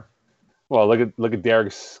Derek Carr? Well, look at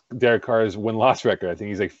Derek Carr's win-loss record. I think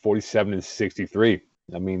he's like 47-63.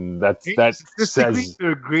 I mean, that says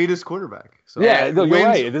their greatest quarterback. So. Yeah, no, you're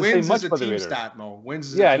right. It doesn't say much about the Raiders. Stat, Mo.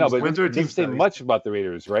 Wins I know, but it doesn't say much about the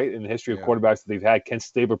Raiders, right? In the history of quarterbacks that they've had, Ken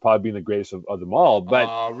Stabler probably being the greatest of them all.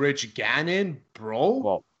 But Rich Gannon, bro.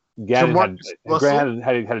 Well, Gannon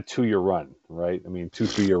had a 2-year run, right? I mean,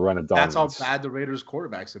 2-3 year run of dominance. That's how bad the Raiders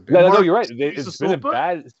quarterbacks have been. No, you're right. It's been a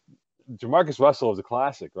bad. Jamarcus Russell is a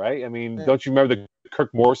classic, right? I mean, don't you remember the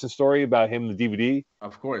Kirk Morrison story about him in the DVD?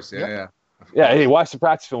 Of course, yeah. Yeah, hey, watch the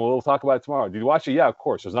practice film. We'll talk about it tomorrow. Did you watch it? Yeah, of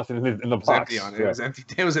course. There's nothing in the It was box. empty on it. Yeah. It was empty.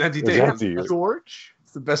 It was an empty It was tape. empty. George?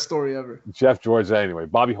 It's the best story ever. Jeff George. Anyway,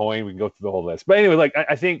 Bobby Hoyne. We can go through the whole list. But anyway, like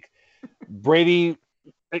I think Brady,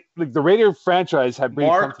 like the Raider franchise had Brady.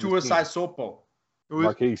 Mark Tuiasosopo.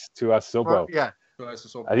 Marquise Tuiasosopo. Yeah. I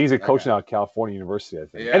think he's a coach now at California University, I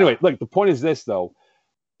think. Yeah. Anyway, look, the point is this, though.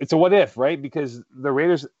 It's a what if, right? Because the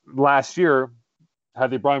Raiders last year,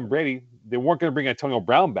 had they brought in Brady, they weren't going to bring Antonio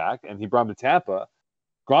Brown back, and he brought him to Tampa.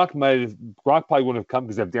 Gronk probably wouldn't have come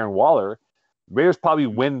because they have Darren Waller. Raiders probably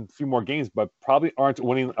win a few more games, but probably aren't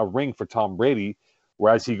winning a ring for Tom Brady.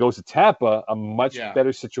 Whereas he goes to Tampa, a much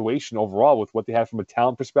better situation overall with what they have from a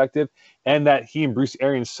talent perspective, and that he and Bruce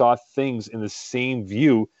Arians saw things in the same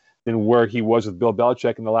view than where he was with Bill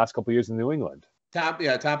Belichick in the last couple of years in New England.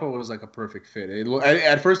 Tampa was like a perfect fit.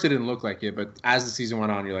 At first, it didn't look like it, but as the season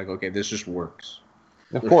went on, you're like, okay, this just works.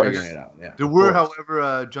 Of course. It out. Yeah, there were,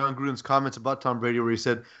 however, John Gruden's comments about Tom Brady where he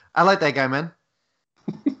said, I like that guy, man.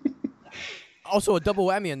 Also, a double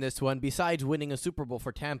whammy on this one. Besides winning a Super Bowl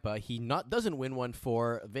for Tampa, he doesn't win one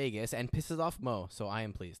for Vegas and pisses off Mo, so I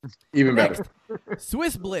am pleased. Even better.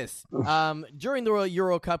 Swiss Bliss. During the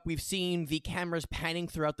Euro Cup, we've seen the cameras panning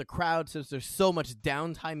throughout the crowd since there's so much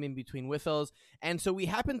downtime in between whistles. And so we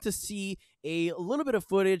happen to see a little bit of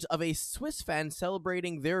footage of a Swiss fan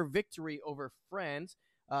celebrating their victory over France.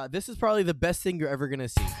 This is probably the best thing you're ever going to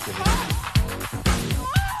see.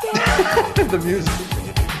 The music.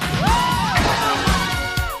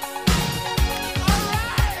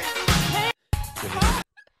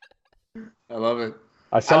 I love it.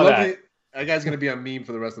 I saw that. That guy's gonna be a meme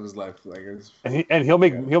for the rest of his life. Like, he'll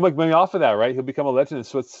make money off of that, right? He'll become a legend in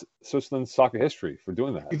Switzerland's soccer history for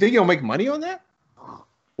doing that. You think he'll make money on that?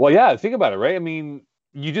 Well, yeah. Think about it, right? I mean,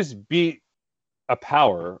 you just beat a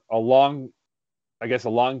power, a long-term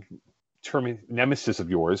nemesis of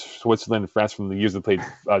yours, Switzerland and France, from the years they played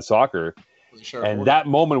soccer. Sure, and that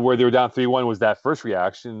moment where they were down 3-1 was that first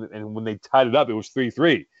reaction, and when they tied it up, it was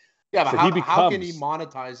 3-3. Yeah, but so how can he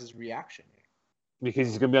monetize his reaction? Because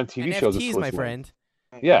he's going to be on TV shows. NFTs, my friend.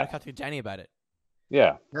 Yeah. I talked to Jenny about it.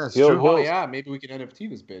 Yeah. That's true. Oh, yeah. Maybe we can NFT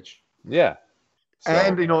this bitch. Yeah. So.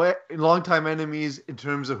 And, longtime enemies in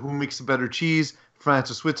terms of who makes the better cheese,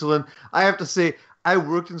 France or Switzerland. I have to say, I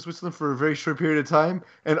worked in Switzerland for a very short period of time,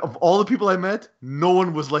 and of all the people I met, no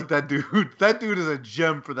one was like that dude. That dude is a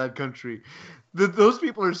gem for that country. Those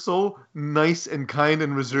people are so nice and kind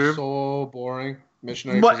and reserved. So boring.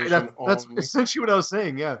 Missionary position that's essentially what I was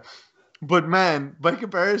saying, yeah. But man, by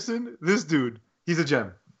comparison, this dude, he's a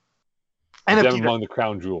gem. A gem among the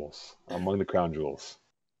crown jewels.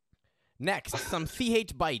 Next, some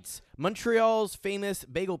CH bites. Montreal's famous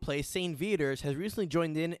bagel place, St. Viator's, has recently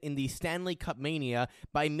joined in the Stanley Cup mania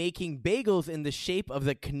by making bagels in the shape of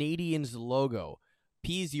the Canadiens logo.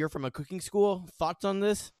 Pease, you're from a cooking school. Thoughts on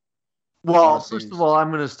this? Well, first of all,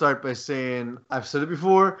 I'm going to start by saying, I've said it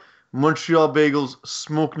before, Montreal bagels,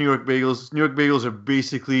 smoke New York bagels. New York bagels are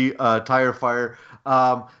basically tire fire.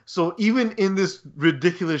 So even in this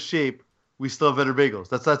ridiculous shape, we still have better bagels.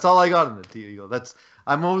 That's all I got in it, Eagle.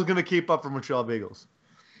 I'm always going to keep up for Montreal bagels.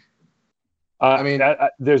 I mean,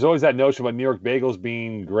 there's always that notion about New York bagels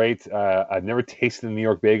being great. I've never tasted a New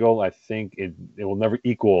York bagel. I think it will never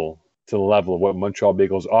equal to the level of what Montreal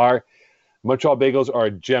bagels are. Montreal bagels are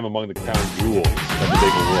a gem among the crown jewels of the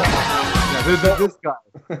bagel world. Yeah, this guy.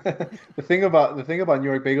 The thing about New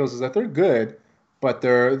York bagels is that they're good, but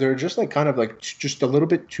they're just just a little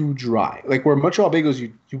bit too dry. Like where Montreal bagels,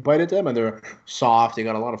 you bite at them and they're soft. They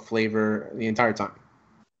got a lot of flavor the entire time.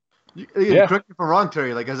 Correct me if I'm wrong,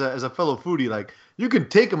 Terry. Like as a fellow foodie, like you can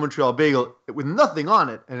take a Montreal bagel with nothing on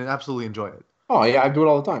it and absolutely enjoy it. Oh yeah, I do it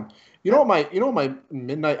all the time. You know my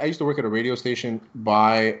midnight. I used to work at a radio station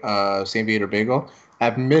by St. Viator Bagel.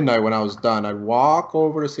 At midnight when I was done, I'd walk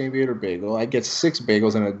over to St. Viator Bagel. I'd get 6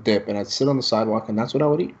 bagels and a dip, and I'd sit on the sidewalk, and that's what I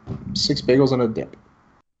would eat: 6 bagels and a dip.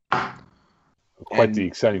 Quite the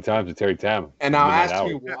exciting times with Terry Tam. And now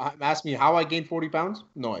ask me how I gained 40 pounds.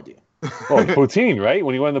 No idea. Oh, poutine, right?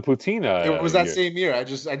 When you went on the poutine, it was that same year. I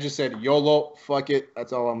just said YOLO, fuck it.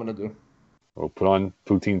 That's all I'm gonna do. We'll put on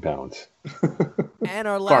poutine pounds. And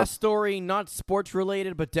our last story, not sports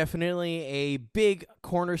related, but definitely a big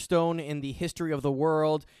cornerstone in the history of the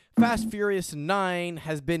world. Fast Furious 9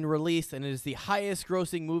 has been released and it is the highest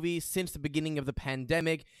grossing movie since the beginning of the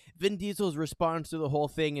pandemic. Vin Diesel's response to the whole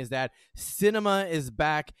thing is that cinema is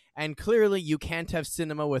back, and clearly you can't have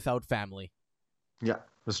cinema without family. Yeah,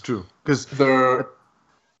 that's true. Because the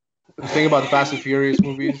thing about the Fast and Furious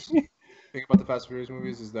movies,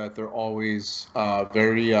 is that they're always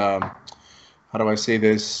very, how do I say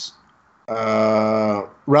this,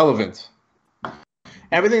 relevant.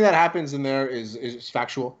 everything that happens in there is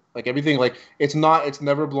factual. Like everything, like it's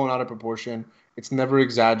never blown out of proportion. It's never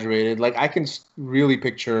exaggerated. Like I can really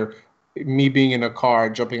picture me being in a car,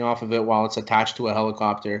 jumping off of it while it's attached to a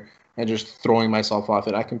helicopter, and just throwing myself off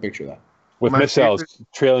it. I can picture that. With missiles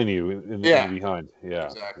trailing you in behind. Yeah.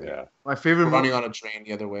 Exactly. Yeah. My favorite running on a train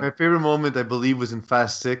the other way. My favorite moment, I believe, was in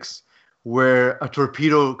Fast 6, where a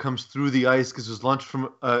torpedo comes through the ice because it was launched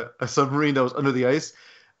from a submarine that was under the ice,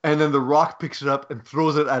 and then The Rock picks it up and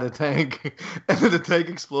throws it at a tank, and then the tank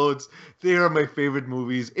explodes. They are my favorite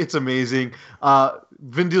movies. It's amazing.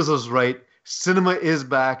 Vin Diesel's right. Cinema is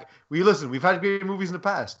back. We've had great movies in the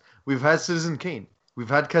past. We've had Citizen Kane. We've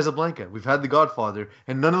had Casablanca. We've had The Godfather.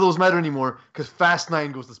 And none of those matter anymore because Fast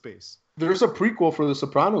 9 goes to space. There's a prequel for The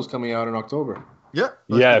Sopranos coming out in October. Yeah.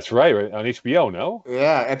 Yeah, that's right. On HBO, no?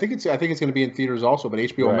 Yeah, I think it's going to be in theaters also, but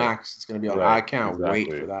HBO Max it's going to be on. Right. I can't wait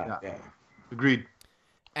for that. Yeah. Agreed.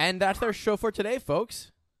 And that's our show for today,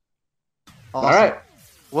 folks. Awesome. All right.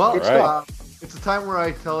 Well, it's a time where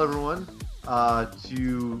I tell everyone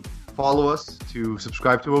to follow us, to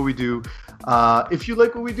subscribe to what we do. If you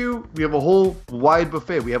like what we do, we have a whole wide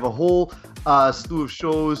buffet. We have a whole slew of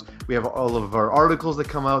shows. We have all of our articles that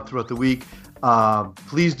come out throughout the week.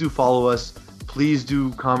 Please do follow us. Please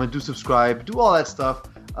do comment, do subscribe, do all that stuff.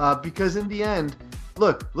 Because in the end,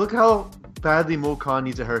 look how badly Mo Khan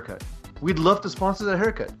needs a haircut. We'd love to sponsor that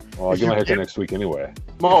haircut. Well, I'll get my haircut next week anyway.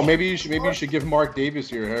 Mo, maybe you should give Mark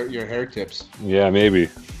Davis your hair tips. Yeah, maybe.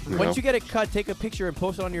 Once you get it cut, take a picture and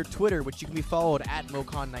post it on your Twitter, which you can be followed at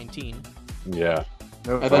MoCon19. Yeah.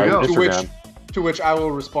 And then to which I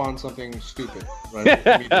will respond something stupid.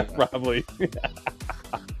 Right? Probably.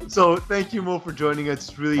 So thank you, Mo, for joining us.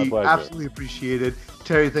 It's really absolutely appreciated.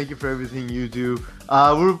 Terry, thank you for everything you do.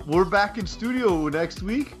 We're back in studio next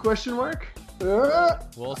week? ?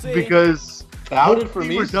 We'll see. Because doubted for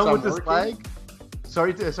me. We're done with this flag.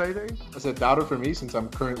 Sorry, Terry. I said doubted for me since I'm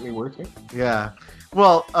currently working. Yeah.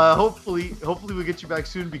 Well, hopefully we'll get you back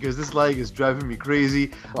soon because this lag is driving me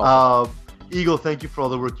crazy. Eagle, thank you for all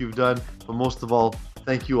the work you've done, but most of all,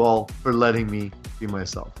 thank you all for letting me be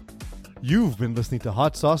myself. You've been listening to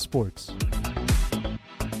Hot Sauce Sports.